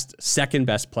past 2nd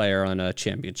best player on a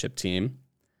championship team.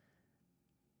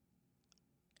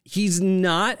 He's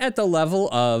not at the level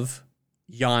of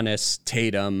Giannis,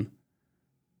 Tatum,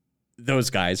 those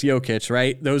guys, Jokic,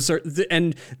 right? Those are,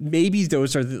 and maybe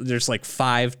there's like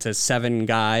 5 to 7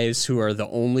 guys who are the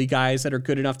only guys that are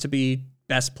good enough to be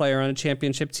best player on a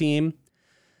championship team.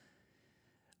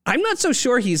 I'm not so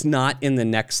sure he's not in the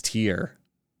next tier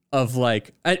of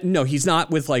like, no, he's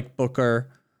not with like Booker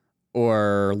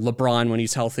or LeBron when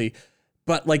he's healthy,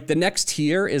 but like the next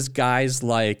tier is guys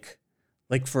like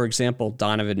for example,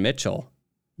 Donovan Mitchell.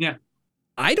 Yeah.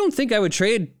 I don't think I would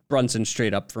trade Brunson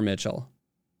straight up for Mitchell.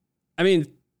 I mean,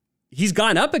 he's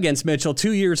gone up against Mitchell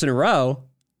 2 years in a row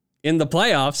in the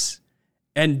playoffs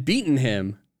and beaten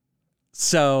him.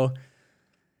 So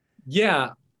yeah,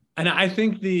 and I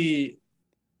think the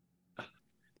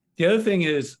other thing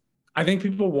is, I think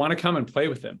people want to come and play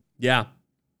with him. Yeah.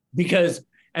 Because,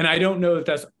 and I don't know if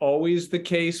that's always the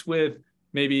case with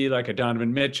maybe like a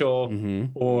Donovan Mitchell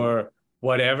or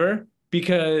whatever,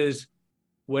 because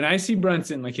when I see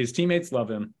Brunson, like his teammates love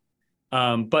him.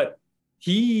 But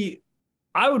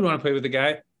I would want to play with the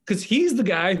guy because he's the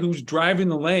guy who's driving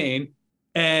the lane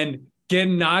and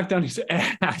getting knocked on his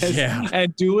ass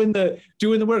and doing the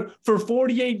work for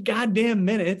 48 goddamn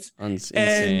minutes.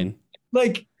 Insane. And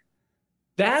like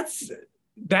that's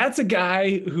a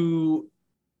guy who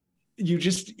you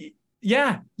just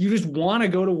want to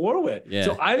go to war with. Yeah.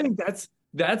 So I think that's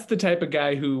the type of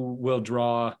guy who will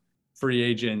draw free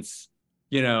agents,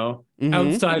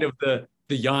 outside of the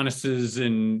Giannis's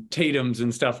and Tatum's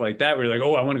and stuff like that, where you're like,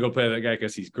 oh, I want to go play with that guy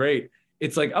because he's great.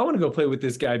 It's like, I want to go play with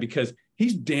this guy because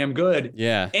he's damn good.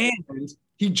 Yeah. And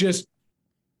he just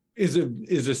is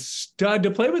a stud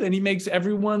to play with. And he makes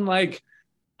everyone like,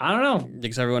 I don't know.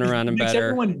 Makes everyone around him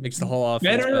better. Makes the whole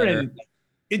offense better. And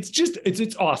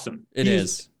it's awesome. It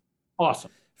is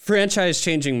awesome.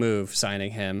 franchise-changing move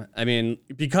signing him. I mean,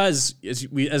 because as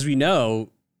we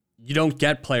know, you don't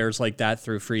get players like that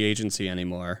through free agency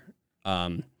anymore.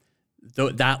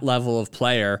 That level of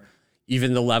player,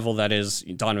 even the level that is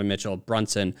Donovan Mitchell,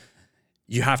 Brunson,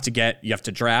 you have to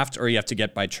draft or you have to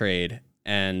get by trade.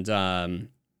 And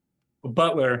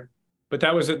Butler, but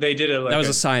that was they did it. Like that was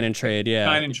a sign and trade, yeah.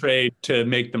 Sign and trade to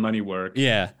make the money work.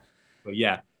 Yeah. But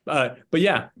yeah.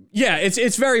 Yeah,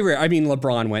 it's very rare. I mean,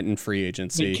 LeBron went in free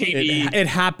agency. It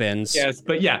happens. Yes,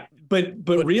 but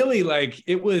really, like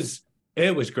it was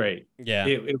great. Yeah,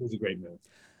 it was a great move.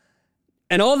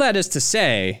 And all that is to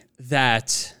say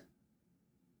that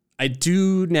I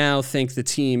do now think the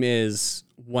team is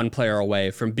one player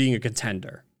away from being a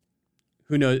contender.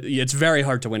 Who knows? It's very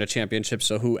hard to win a championship,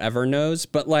 so whoever knows.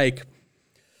 But like,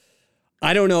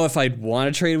 I don't know if I'd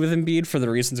want to trade with Embiid for the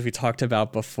reasons we talked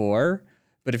about before.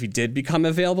 But if he did become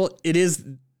available, it's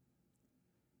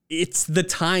the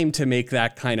time to make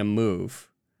that kind of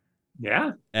move.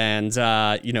 Yeah. And,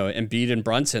 Embiid and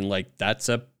Brunson, like, that's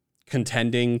a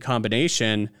contending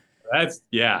combination.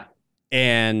 Yeah.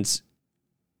 And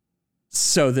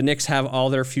so the Knicks have all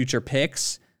their future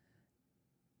picks.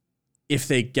 If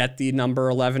they get the number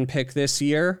 11 pick this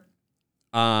year,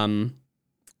 I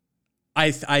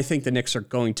think the Knicks are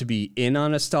going to be in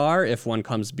on a star if one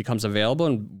becomes available,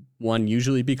 and one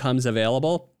usually becomes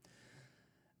available.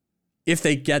 If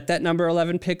they get that number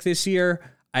 11 pick this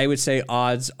year, I would say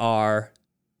odds are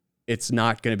it's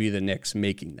not going to be the Knicks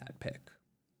making that pick.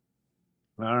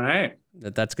 All right.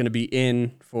 That's going to be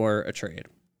in for a trade.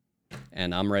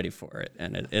 And I'm ready for it.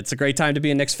 And it's a great time to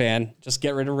be a Knicks fan. Just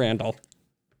get rid of Randall.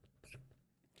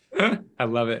 I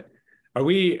love it.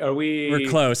 We're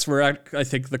close. We're at, I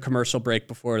think, the commercial break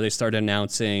before they start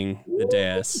announcing the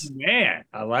dais. Man,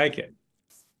 I like it.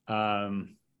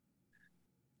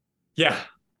 Yeah.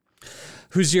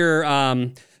 Who's your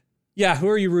who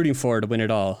are you rooting for to win it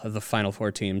all of the final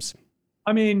four teams?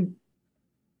 I mean,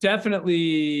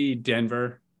 definitely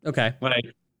Denver. Okay. Like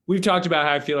we've talked about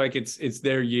how I feel like it's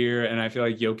their year, and I feel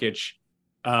like Jokic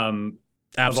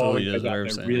absolutely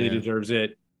deserves it. Really deserves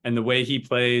it. And the way he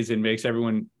plays and makes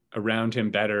everyone around him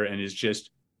better, and is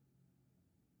just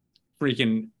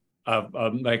freaking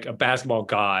like a basketball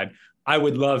god. I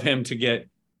would love him to get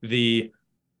the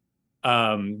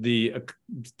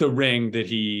ring that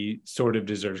he sort of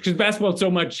deserves, because basketball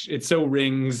it's so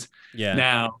rings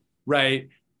now, right?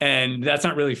 And that's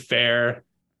not really fair,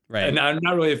 right? And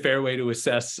not really a fair way to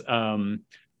assess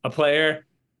a player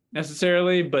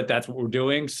necessarily, but that's what we're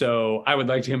doing. So I would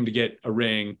like him to get a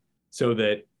ring so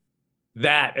that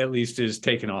at least is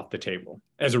taken off the table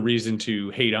as a reason to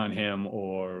hate on him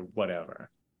or whatever.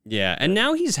 Yeah, and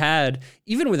now he's had,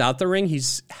 even without the ring,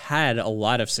 he's had a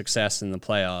lot of success in the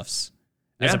playoffs,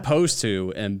 as opposed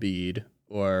to Embiid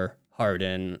or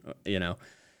Harden,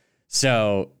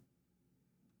 So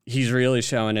he's really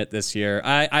showing it this year.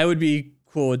 I would be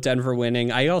cool with Denver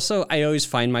winning. I always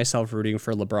find myself rooting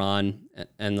for LeBron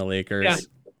and the Lakers.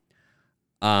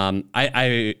 Yeah.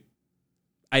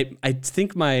 I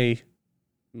think my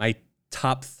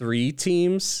top three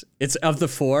teams, it's of the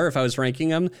four, if I was ranking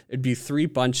them, it'd be three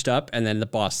bunched up and then the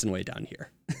Boston way down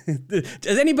here.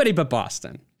 Anybody but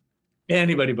Boston.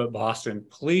 Anybody but Boston.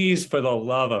 Please, for the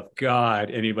love of God,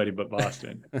 anybody but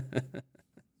Boston.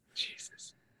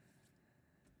 Jesus.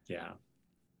 Yeah.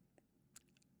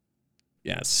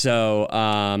 Yeah. So,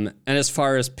 and as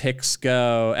far as picks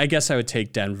go, I guess I would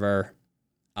take Denver.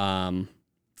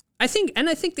 I think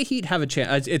the Heat have a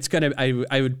chance.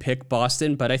 I would pick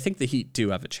Boston, but I think the Heat do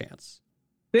have a chance.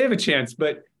 They have a chance,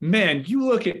 but man, you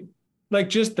look at like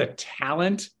just the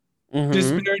talent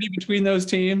disparity between those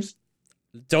teams.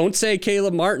 Don't say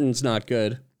Caleb Martin's not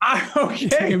good.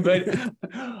 Okay, but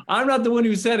I'm not the one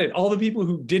who said it. All the people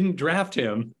who didn't draft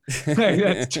him, like,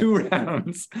 that's 2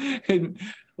 rounds. And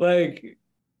like,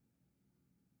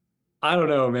 I don't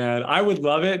know, man. I would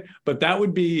love it, but that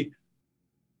would be,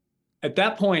 at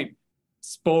that point,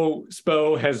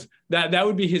 Spo has that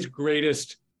would be his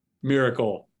greatest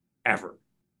miracle ever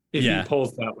if he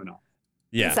pulls that one off.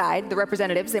 Yeah. Inside, the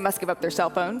representatives, they must give up their cell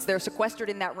phones. They're sequestered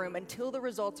in that room until the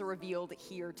results are revealed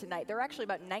here tonight. There are actually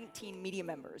about 19 media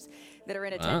members that are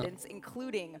in attendance,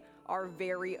 including our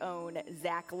very own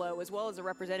Zach Lowe, as well as a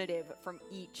representative from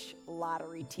each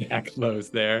lottery team. Zach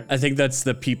Lowe's there. I think that's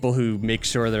the people who make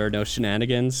sure there are no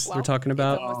shenanigans they're talking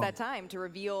about. It's almost that time to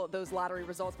reveal those lottery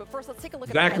results. But first, let's take a look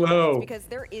at Zach Lowe, because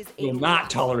there is will not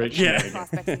tolerate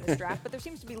prospects in this draft. But there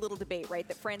seems to be little debate, right,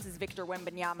 that Francis Victor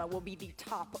Wembanyama will be the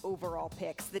top overall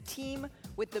picks. The team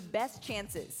with the best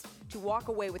chances to walk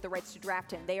away with the rights to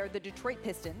draft him, they are the Detroit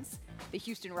Pistons, the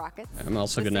Houston Rockets, I'm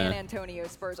also the San Antonio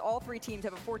Spurs. All three teams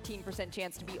have a $14 15%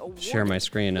 chance to be awarded. Share my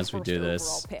screen the as we first do overall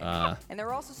this. pick. And there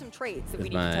are also some trades that we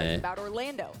with need to tell my- you about.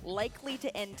 Orlando likely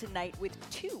to end tonight with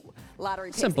 2 lottery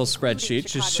picks. Simple including spreadsheet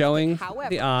just Chicago's showing pick. However,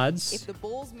 the odds. if the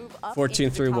Bulls move up 14 into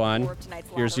the through top 1. 4 of tonight's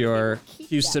Here's lottery, your they will keep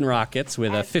Houston that. Rockets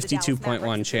with a As the Dallas 52.1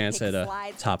 Mavericks, their chance pick at a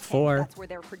slides to top 10, 4. that's where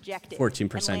they're projected,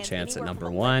 14% and lands chance at anywhere number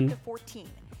from 1. 11 to 14.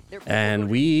 And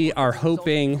we are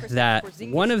hoping that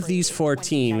one of these 4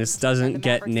 teams doesn't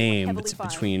get named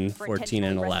between 14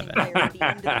 and 11.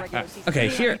 Okay,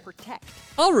 here,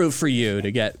 I'll root for you to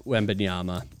get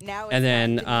Wembanyama. And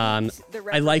then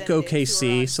I like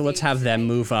OKC, so let's have them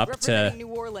move up to New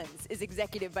Orleans is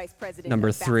Executive Vice President number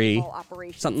of 3, basketball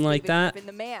operations, something like David that. Griffin,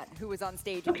 the man who was on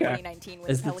stage in 2019 when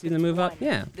Is the the team to Pelicans move up? won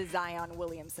Yeah. the Zion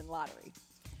Williamson lottery.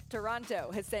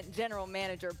 Toronto has sent general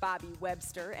manager Bobby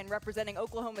Webster, and representing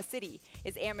Oklahoma City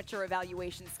is amateur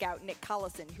evaluation scout Nick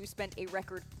Collison, who spent a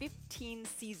record 15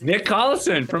 seasons. Nick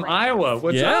Collison from Iowa.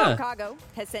 What's up? Chicago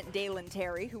has sent Dalen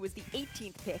Terry, who was the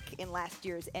 18th pick in last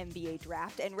year's NBA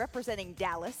draft, and representing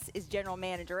Dallas is general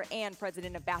manager and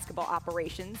president of basketball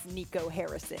operations Nico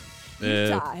Harrison.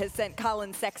 Utah has sent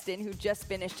Colin Sexton, who just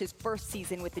finished his first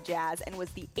season with the Jazz and was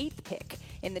the 8th pick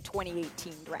in the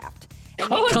 2018 draft.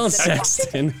 Colin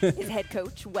Sexton. His head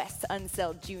coach, Wes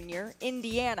Unseld Jr.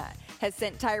 Indiana has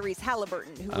sent Tyrese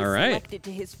Halliburton, who was selected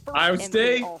to his first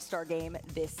NBA All-Star game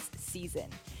this season.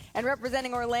 And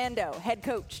representing Orlando, head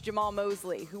coach Jamal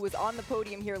Mosley, who was on the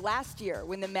podium here last year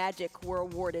when the Magic were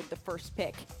awarded the first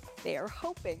pick. They are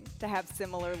hoping to have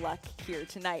similar luck here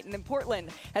tonight. And then Portland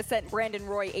has sent Brandon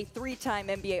Roy, a 3-time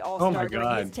NBA All-Star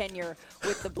during his tenure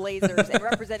with the Blazers. And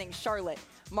representing Charlotte,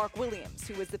 Mark Williams,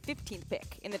 who was the 15th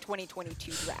pick in the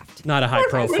 2022 draft. Not a high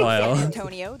profile. San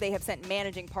Antonio, they have sent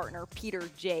managing partner Peter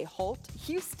J. Holt.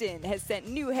 Houston has sent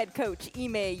new head coach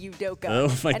Ime Udoka.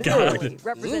 Oh my and God. finally,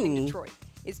 representing Detroit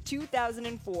is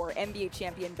 2004 NBA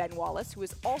champion Ben Wallace, who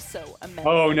is also a member.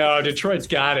 Oh no, Detroit's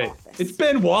got it. It's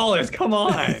Ben Wallace. Come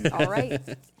on. All right,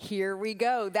 here we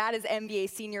go. That is NBA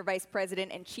Senior Vice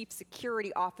President and Chief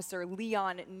Security Officer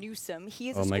Leon Newsom. He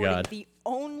is the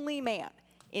only man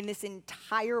in this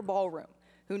entire ballroom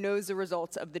who knows the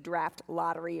results of the draft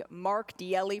lottery. Mark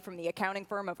Dielli from the accounting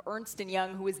firm of Ernst &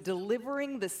 Young, who is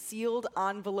delivering the sealed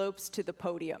envelopes to the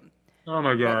podium. Oh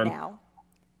my God. But now,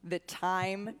 the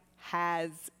time has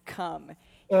come.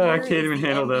 I can't even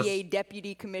handle this. NBA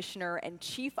Deputy Commissioner and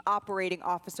Chief Operating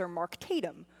Officer Mark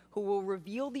Tatum, who will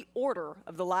reveal the order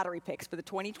of the lottery picks for the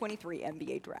 2023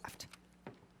 NBA Draft.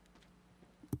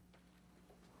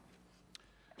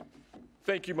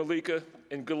 Thank you, Malika,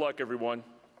 and good luck, everyone.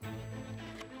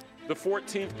 The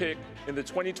 14th pick in the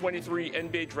 2023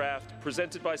 NBA Draft,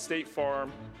 presented by State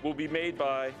Farm, will be made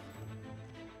by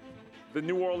the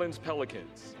New Orleans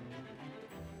Pelicans.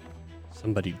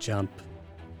 Somebody jump.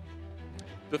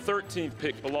 The 13th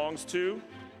pick belongs to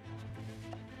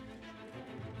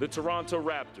the Toronto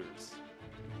Raptors.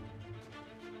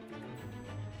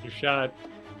 Your shot.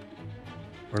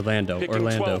 Orlando. Picking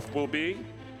 12th will be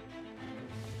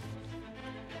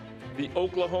the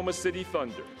Oklahoma City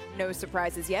Thunder. No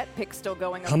surprises yet. Pick still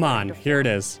going. Come on, here it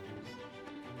is.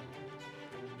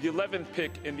 The 11th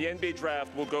pick in the NBA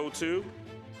Draft will go to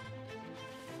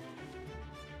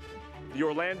the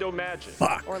Orlando Magic.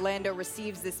 Fuck. Orlando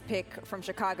receives this pick from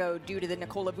Chicago due to the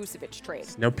Nikola Vucevic trade.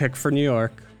 No pick for New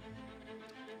York.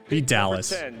 Be Pick Dallas.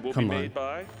 number 10 will Come be on. made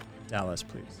by Dallas,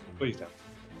 please. Please don't.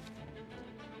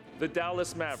 the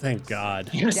Dallas Mavericks. Thank God.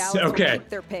 Yes. Dallas will Okay. keep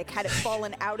their pick. Had it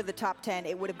fallen out of the top 10,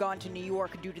 it would have gone to New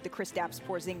York due to the Kristaps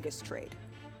Porzingis trade.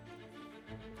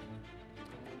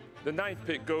 The 9th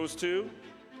pick goes to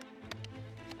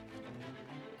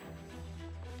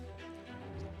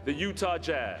the Utah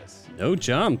Jazz. No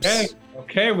jumps. Okay.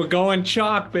 Okay, we're going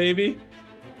chalk, baby.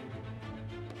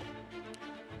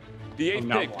 The 8th I'm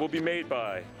not pick will be made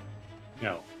by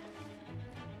No.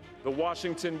 the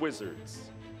Washington Wizards.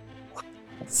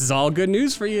 This is all good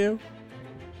news for you.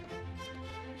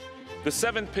 The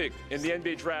 7th pick in the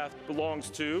NBA Draft belongs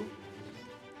to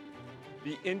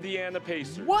the Indiana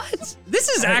Pacers. What? This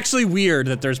is actually weird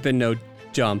that there's been no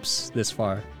jumps this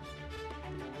far.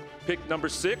 Pick number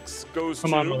 6 goes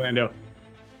Come to on, Orlando.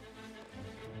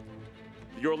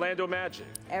 the Orlando Magic.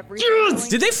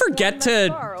 Did they forget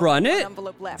to run it?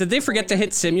 Did they forget to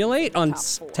hit simulate on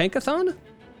Tankathon?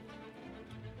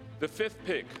 The 5th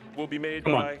pick will be made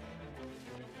Come on. by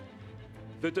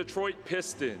the Detroit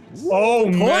Pistons. Oh,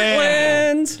 man.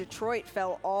 Portland! Detroit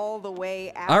fell all the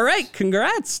way out. All right,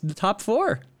 congrats. The top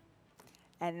 4.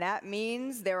 And that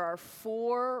means there are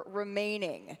 4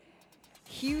 remaining.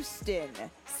 Houston,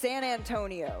 San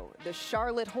Antonio, the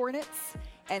Charlotte Hornets,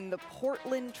 and the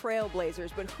Portland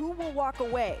Trailblazers. But who will walk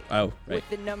away with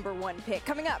the number 1 pick?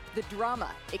 Coming up, the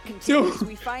drama. It continues. So,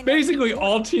 we find basically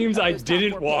all teams I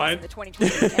didn't want. The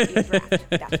 2020 NBA draft.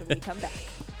 That's when we come back.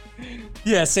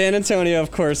 Yeah, San Antonio,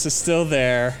 of course, is still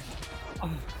there.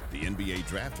 The NBA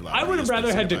draft. I would have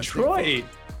rather had Detroit.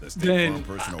 Then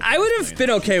I would have been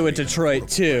okay with Detroit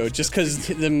too, just because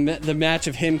the match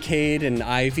of him, Cade, and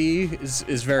Ivy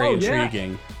is very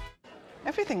intriguing.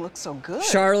 Everything looks so good.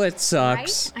 Charlotte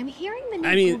sucks. Right? I'm hearing the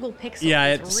new Google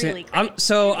Pixel is really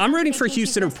great. I'm rooting for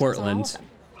Houston or Portland.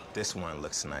 This one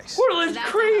looks nice. Portland's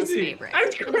crazy.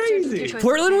 That's crazy.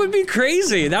 Portland would be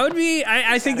crazy. That would be.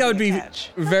 I think that would be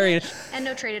very. And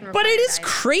no trade in. But it is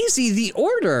crazy the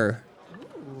order.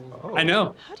 I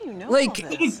know. How do you know? Like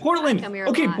Portland.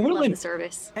 Okay, Portland.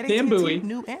 Service. Dan Bowie.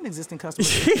 New and existing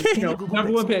customers.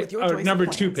 Number 1 pick, or number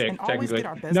 2 pick, technically.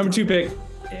 Number 2 pick,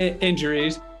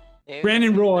 injuries.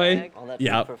 Brandon Roy,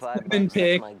 been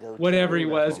pick, whatever he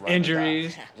was,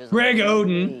 injuries. Greg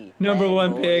Oden, number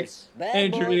 1 pick,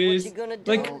 injuries.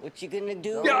 Like, for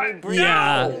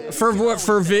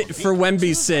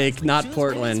Wemby's sake, not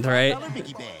Portland, right?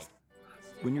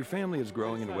 When your family is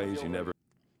growing in ways you never.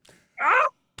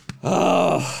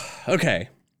 Oh, okay.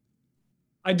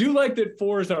 I do like that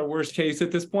 4 is our worst case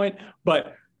at this point,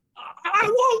 but I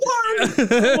want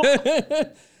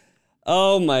 1.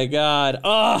 Oh my God.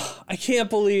 Oh, I can't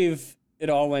believe it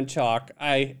all went chalk.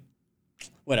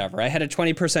 Whatever. I had a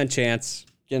 20% chance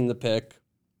getting the pick.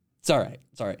 It's all right.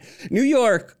 It's all right. New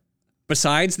York,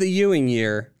 besides the Ewing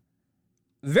year,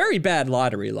 very bad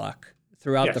lottery luck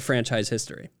throughout the franchise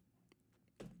history.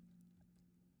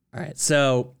 All right.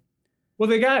 So. Well,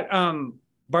 they got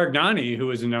Bargnani, who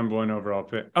was a number 1 overall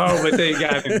pick. Oh, but they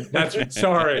got him. That's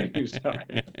sorry.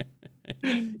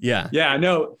 Yeah. Yeah.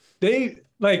 No, they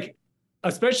like.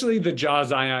 Especially the Ja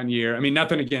Zion year. I mean,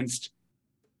 nothing against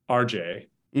RJ.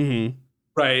 Mm-hmm.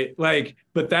 Right? Like,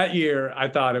 but that year I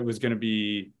thought it was going to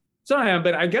be Zion,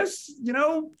 but I guess,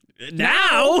 now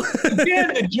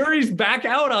again, the jury's back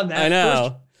out on that. I know.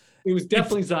 First, it was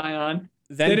definitely Zion.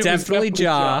 Then definitely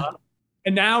Ja.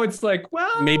 And now it's like,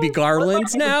 well, maybe Garland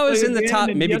now is in the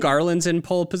top. Maybe Garland's in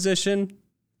pole position.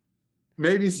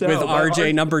 Maybe so. With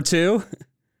RJ number 2.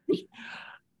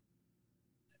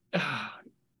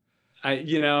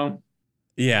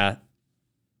 Yeah.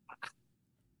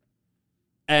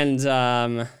 And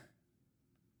oh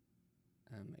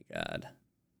my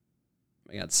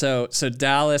God. So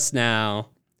Dallas now,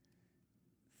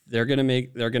 they're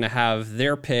gonna have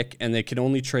their pick, and they can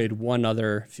only trade 1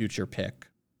 other future pick.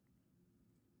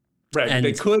 Right. And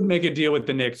they could make a deal with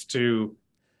the Knicks to.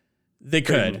 They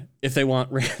could if they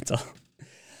want Randall.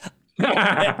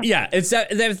 Yeah, they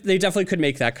definitely could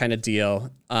make that kind of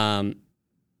deal.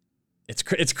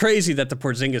 It's crazy that the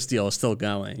Porzingis deal is still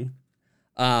going,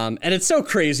 and it's so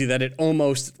crazy that it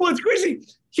almost. Well, it's crazy.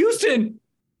 Houston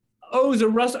owes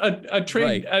a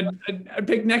trade a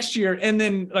pick next year, and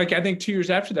then like I think 2 years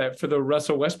after that for the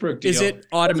Russell Westbrook deal. Is it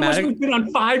automatic? Westbrook's been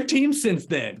on 5 teams since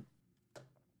then.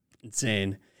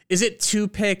 Insane. Is it 2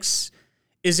 picks?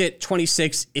 Is it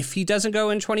 26 if he doesn't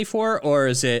go in 24, or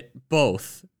is it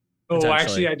both? Oh,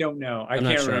 actually, I don't know. I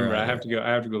can't remember. I have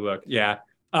to go look. Yeah.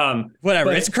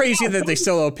 Whatever. It's crazy that they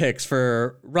still owe picks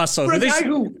for Russell.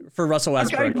 For Russell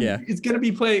Westbrook, It's going to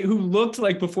be who looked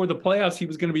like before the playoffs he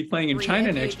was going to be playing in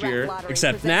China next year.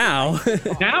 Except now.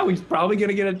 Now he's probably going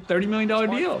to get a $30 million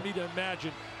deal. For me to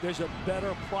imagine there's a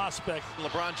better prospect.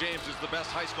 LeBron James is the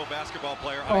best high school basketball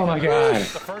player. Oh my God.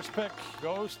 The first pick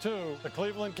goes to the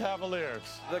Cleveland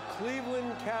Cavaliers. The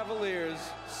Cleveland Cavaliers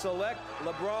select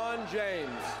LeBron James.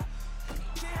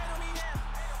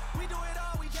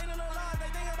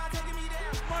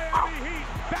 Miami Heat,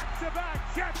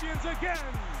 back-to-back champions again.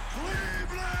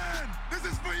 Cleveland, this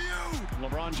is for you.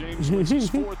 LeBron James wins his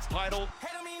 4th title.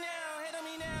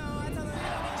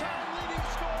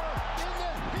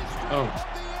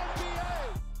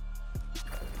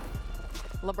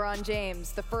 LeBron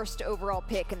James, the first overall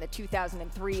pick in the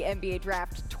 2003 NBA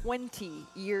draft 20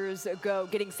 years ago,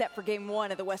 getting set for Game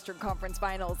 1 of the Western Conference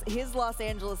Finals. His Los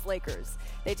Angeles Lakers,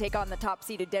 they take on the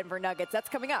top-seeded Denver Nuggets. That's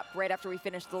coming up right after we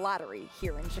finish the lottery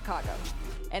here in Chicago.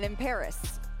 And in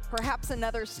Paris, perhaps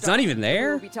another star. It's not even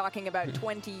there? We'll be talking about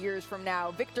 20 years from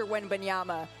now. Victor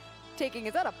Wembanyama taking,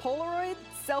 is that a Polaroid?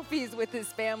 Selfies with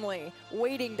his family,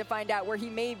 waiting to find out where he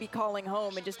may be calling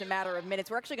home in just a matter of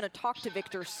minutes. We're actually going to talk to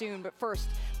Victor soon, but first,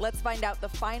 let's find out the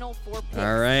final 4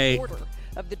 picks order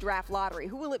of the draft lottery.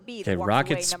 Who will it be? Okay,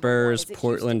 Rockets, Spurs,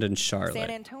 Portland, and Charlotte.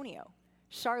 San Antonio,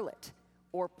 Charlotte,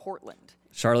 or Portland?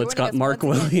 Charlotte's got Mark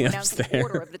Williams there. The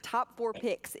order of the top 4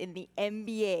 picks in the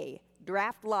NBA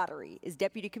draft lottery is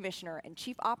Deputy Commissioner and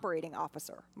Chief Operating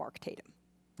Officer Mark Tatum.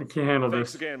 I can't handle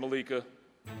Thanks this. again, Malika.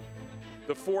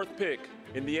 The 4th pick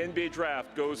in the NBA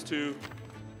draft goes to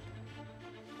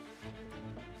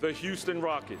the Houston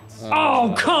Rockets.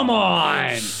 Oh, come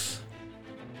on!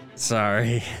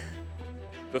 Sorry.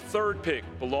 The 3rd pick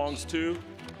belongs to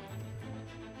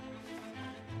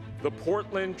the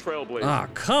Portland Trailblazers. Oh,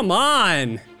 come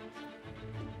on!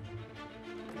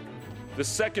 The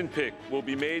 2nd pick will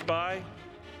be made by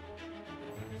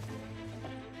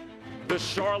the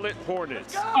Charlotte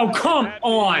Hornets. Oh, come That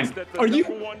on! means that the Are you?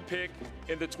 number 1 pick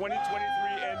in the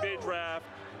 2023 NBA draft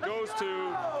goes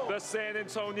to the San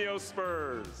Antonio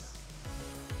Spurs.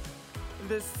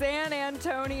 The San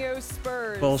Antonio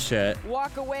Spurs Bullshit.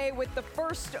 walk away with the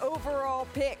first overall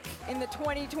pick in the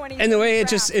 2020. And the way it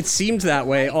seemed that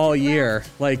way all year.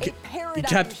 Like, it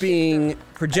kept being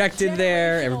projected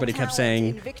there. Everybody kept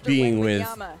saying being with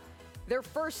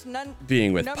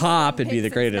Pop, it'd be the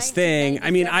greatest thing.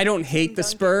 I mean, I don't hate the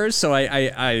Spurs, so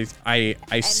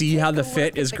I see how the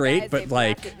fit is great, but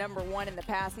like,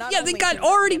 yeah, they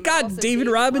already got David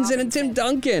Robinson and Tim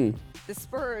Duncan. The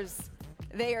Spurs,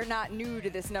 they are not new to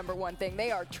this number 1 thing.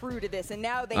 They are true to this, and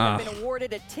now they have been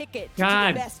awarded a ticket to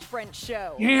the best French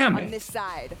show on this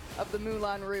side of the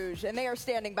Moulin Rouge, and they are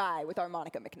standing by with our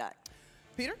Monica McNutt.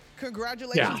 Peter,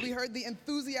 congratulations. Yeah. We heard the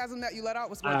enthusiasm that you let out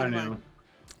was worth I don't know.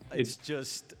 It's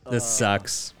just this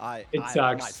sucks. It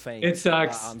sucks. It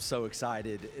sucks. I'm so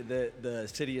excited. The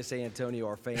city of San Antonio,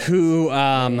 our fans. Who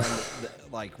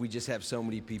like we just have so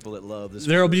many people that love this.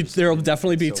 There'll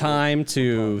definitely be time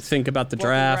to think about the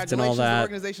draft and all that. The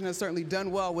organization has certainly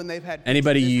done well when they've had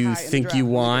anybody you think you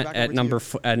want at number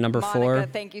 4. Monica,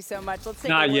 thank you so much. Let's take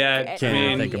Not yet.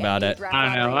 Can't think about it.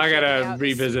 I don't know. I gotta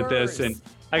revisit this and.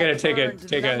 I gotta take a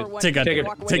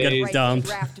dump.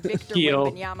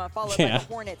 Heel. Yeah. The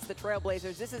Hornets, the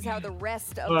Trailblazers. This is how the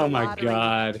rest of the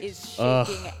lottery is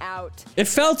shaking out. It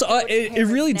felt. It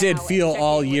really did feel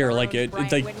all year like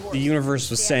the universe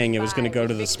was saying it was going to go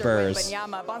to the Spurs. A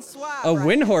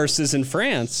Windhorse is in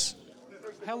France.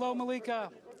 Hello, Malika.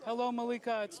 Hello,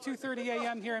 Malika. It's 2:30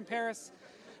 a.m. here in Paris.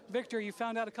 Victor, you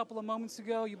found out a couple of moments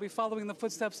ago you'll be following the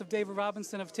footsteps of David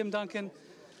Robinson, of Tim Duncan.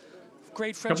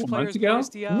 Great French players.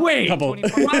 Wait.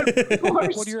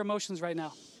 What are your emotions right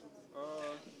now?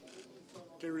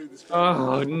 Can't really describe.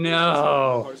 Oh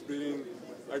no. Heart's beating.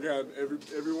 I got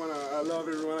everyone. I love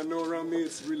everyone I know around me.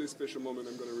 It's a really special moment.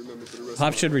 I'm gonna remember for the rest.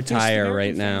 Pop should retire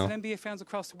right now. And NBA fans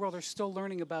across the world are still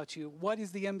learning about you. What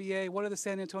is the NBA? What are the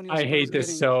San Antonio? I hate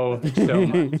this so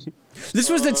much. This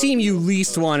was the team you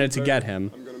least wanted to get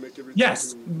him.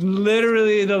 Yes,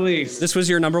 literally the least. This was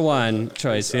your number 1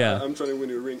 choice, yeah. I'm trying to win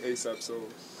a ring ASAP, so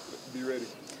be ready.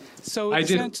 So I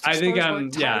just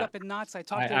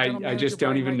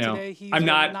don't even know. I'm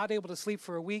not able to sleep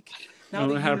for a week. I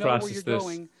don't know how to process this.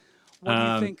 What do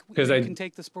you think you can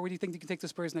take the Spurs? Where do you think you can take the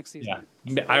Spurs next season?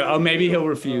 Yeah, maybe he'll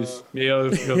refuse.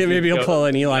 Maybe he'll pull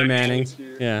an Eli Manning.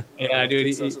 Yeah. Yeah,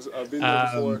 dude. I've been there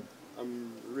before.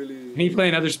 I'm really. Can he play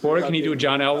another sport? Can he do a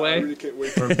John Elway? I really can't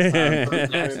wait for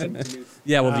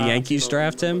yeah, will the Yankees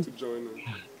draft him?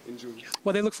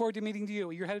 Well, they look forward to meeting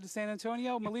you. You're headed to San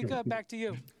Antonio. Malika, back to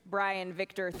you. Brian,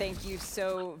 Victor, thank you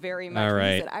so very much. All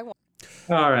right.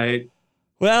 All right.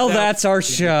 Well, that's our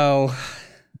show.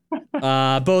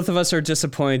 Both of us are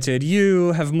disappointed.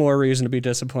 You have more reason to be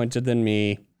disappointed than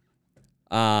me.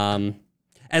 At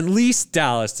least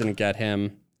Dallas didn't get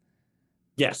him.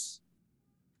 Yes.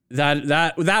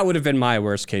 That would have been my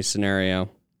worst case scenario.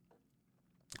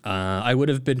 I would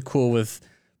have been cool with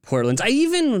Portland.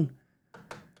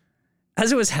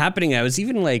 As it was happening, I was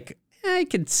even like, I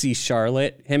could see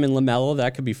Charlotte, him and LaMelo.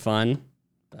 That could be fun.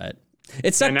 But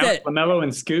it's not that LaMelo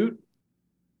and Scoot.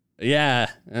 Yeah,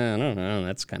 I don't know.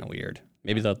 That's kind of weird.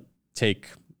 Maybe they'll take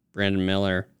Brandon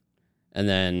Miller, and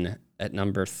then at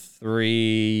number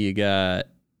 3 you got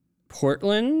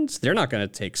Portland. They're not going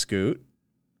to take Scoot.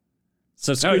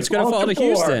 So Scoot's going to fall to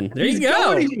Houston. There you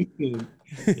go.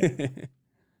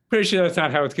 Pretty sure that's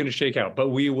not how it's going to shake out, but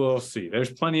we will see.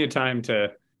 There's plenty of time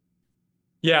to,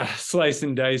 slice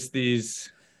and dice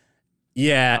these.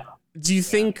 Yeah. Do you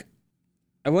think?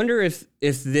 I wonder if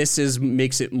this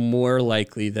makes it more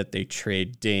likely that they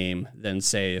trade Dame than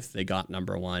say if they got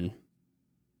number 1.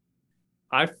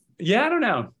 I don't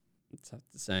know. It's tough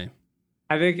to say.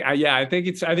 I think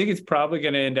it's probably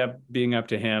going to end up being up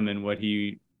to him and what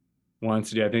he wants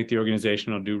to do. I think the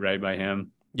organization will do right by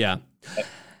him. Yeah.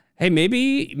 Hey,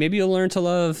 maybe you'll learn to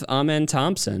love Amen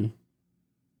Thompson.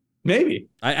 Maybe.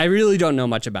 I really don't know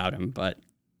much about him, but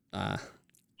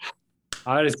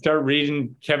I'll just start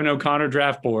reading Kevin O'Connor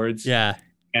draft boards. Yeah.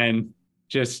 And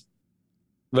just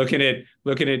looking at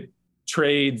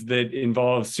trades that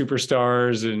involve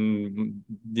superstars and,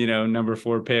 number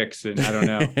 4 picks. And I don't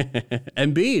know.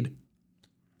 Embiid,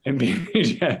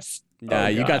 yes. Yeah,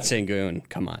 you got Sengun.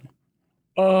 Come on.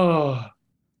 Oh,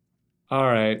 all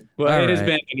right. Well, it has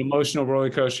been an emotional roller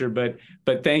coaster, but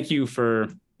thank you for,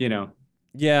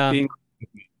 being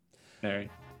there.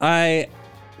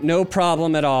 No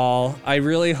problem at all. I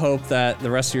really hope that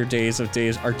the rest of your days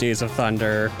are days of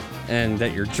thunder, and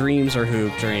that your dreams are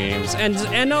hoop dreams.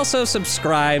 And also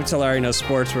subscribe to Larry Knows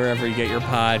Sports wherever you get your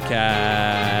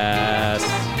podcasts.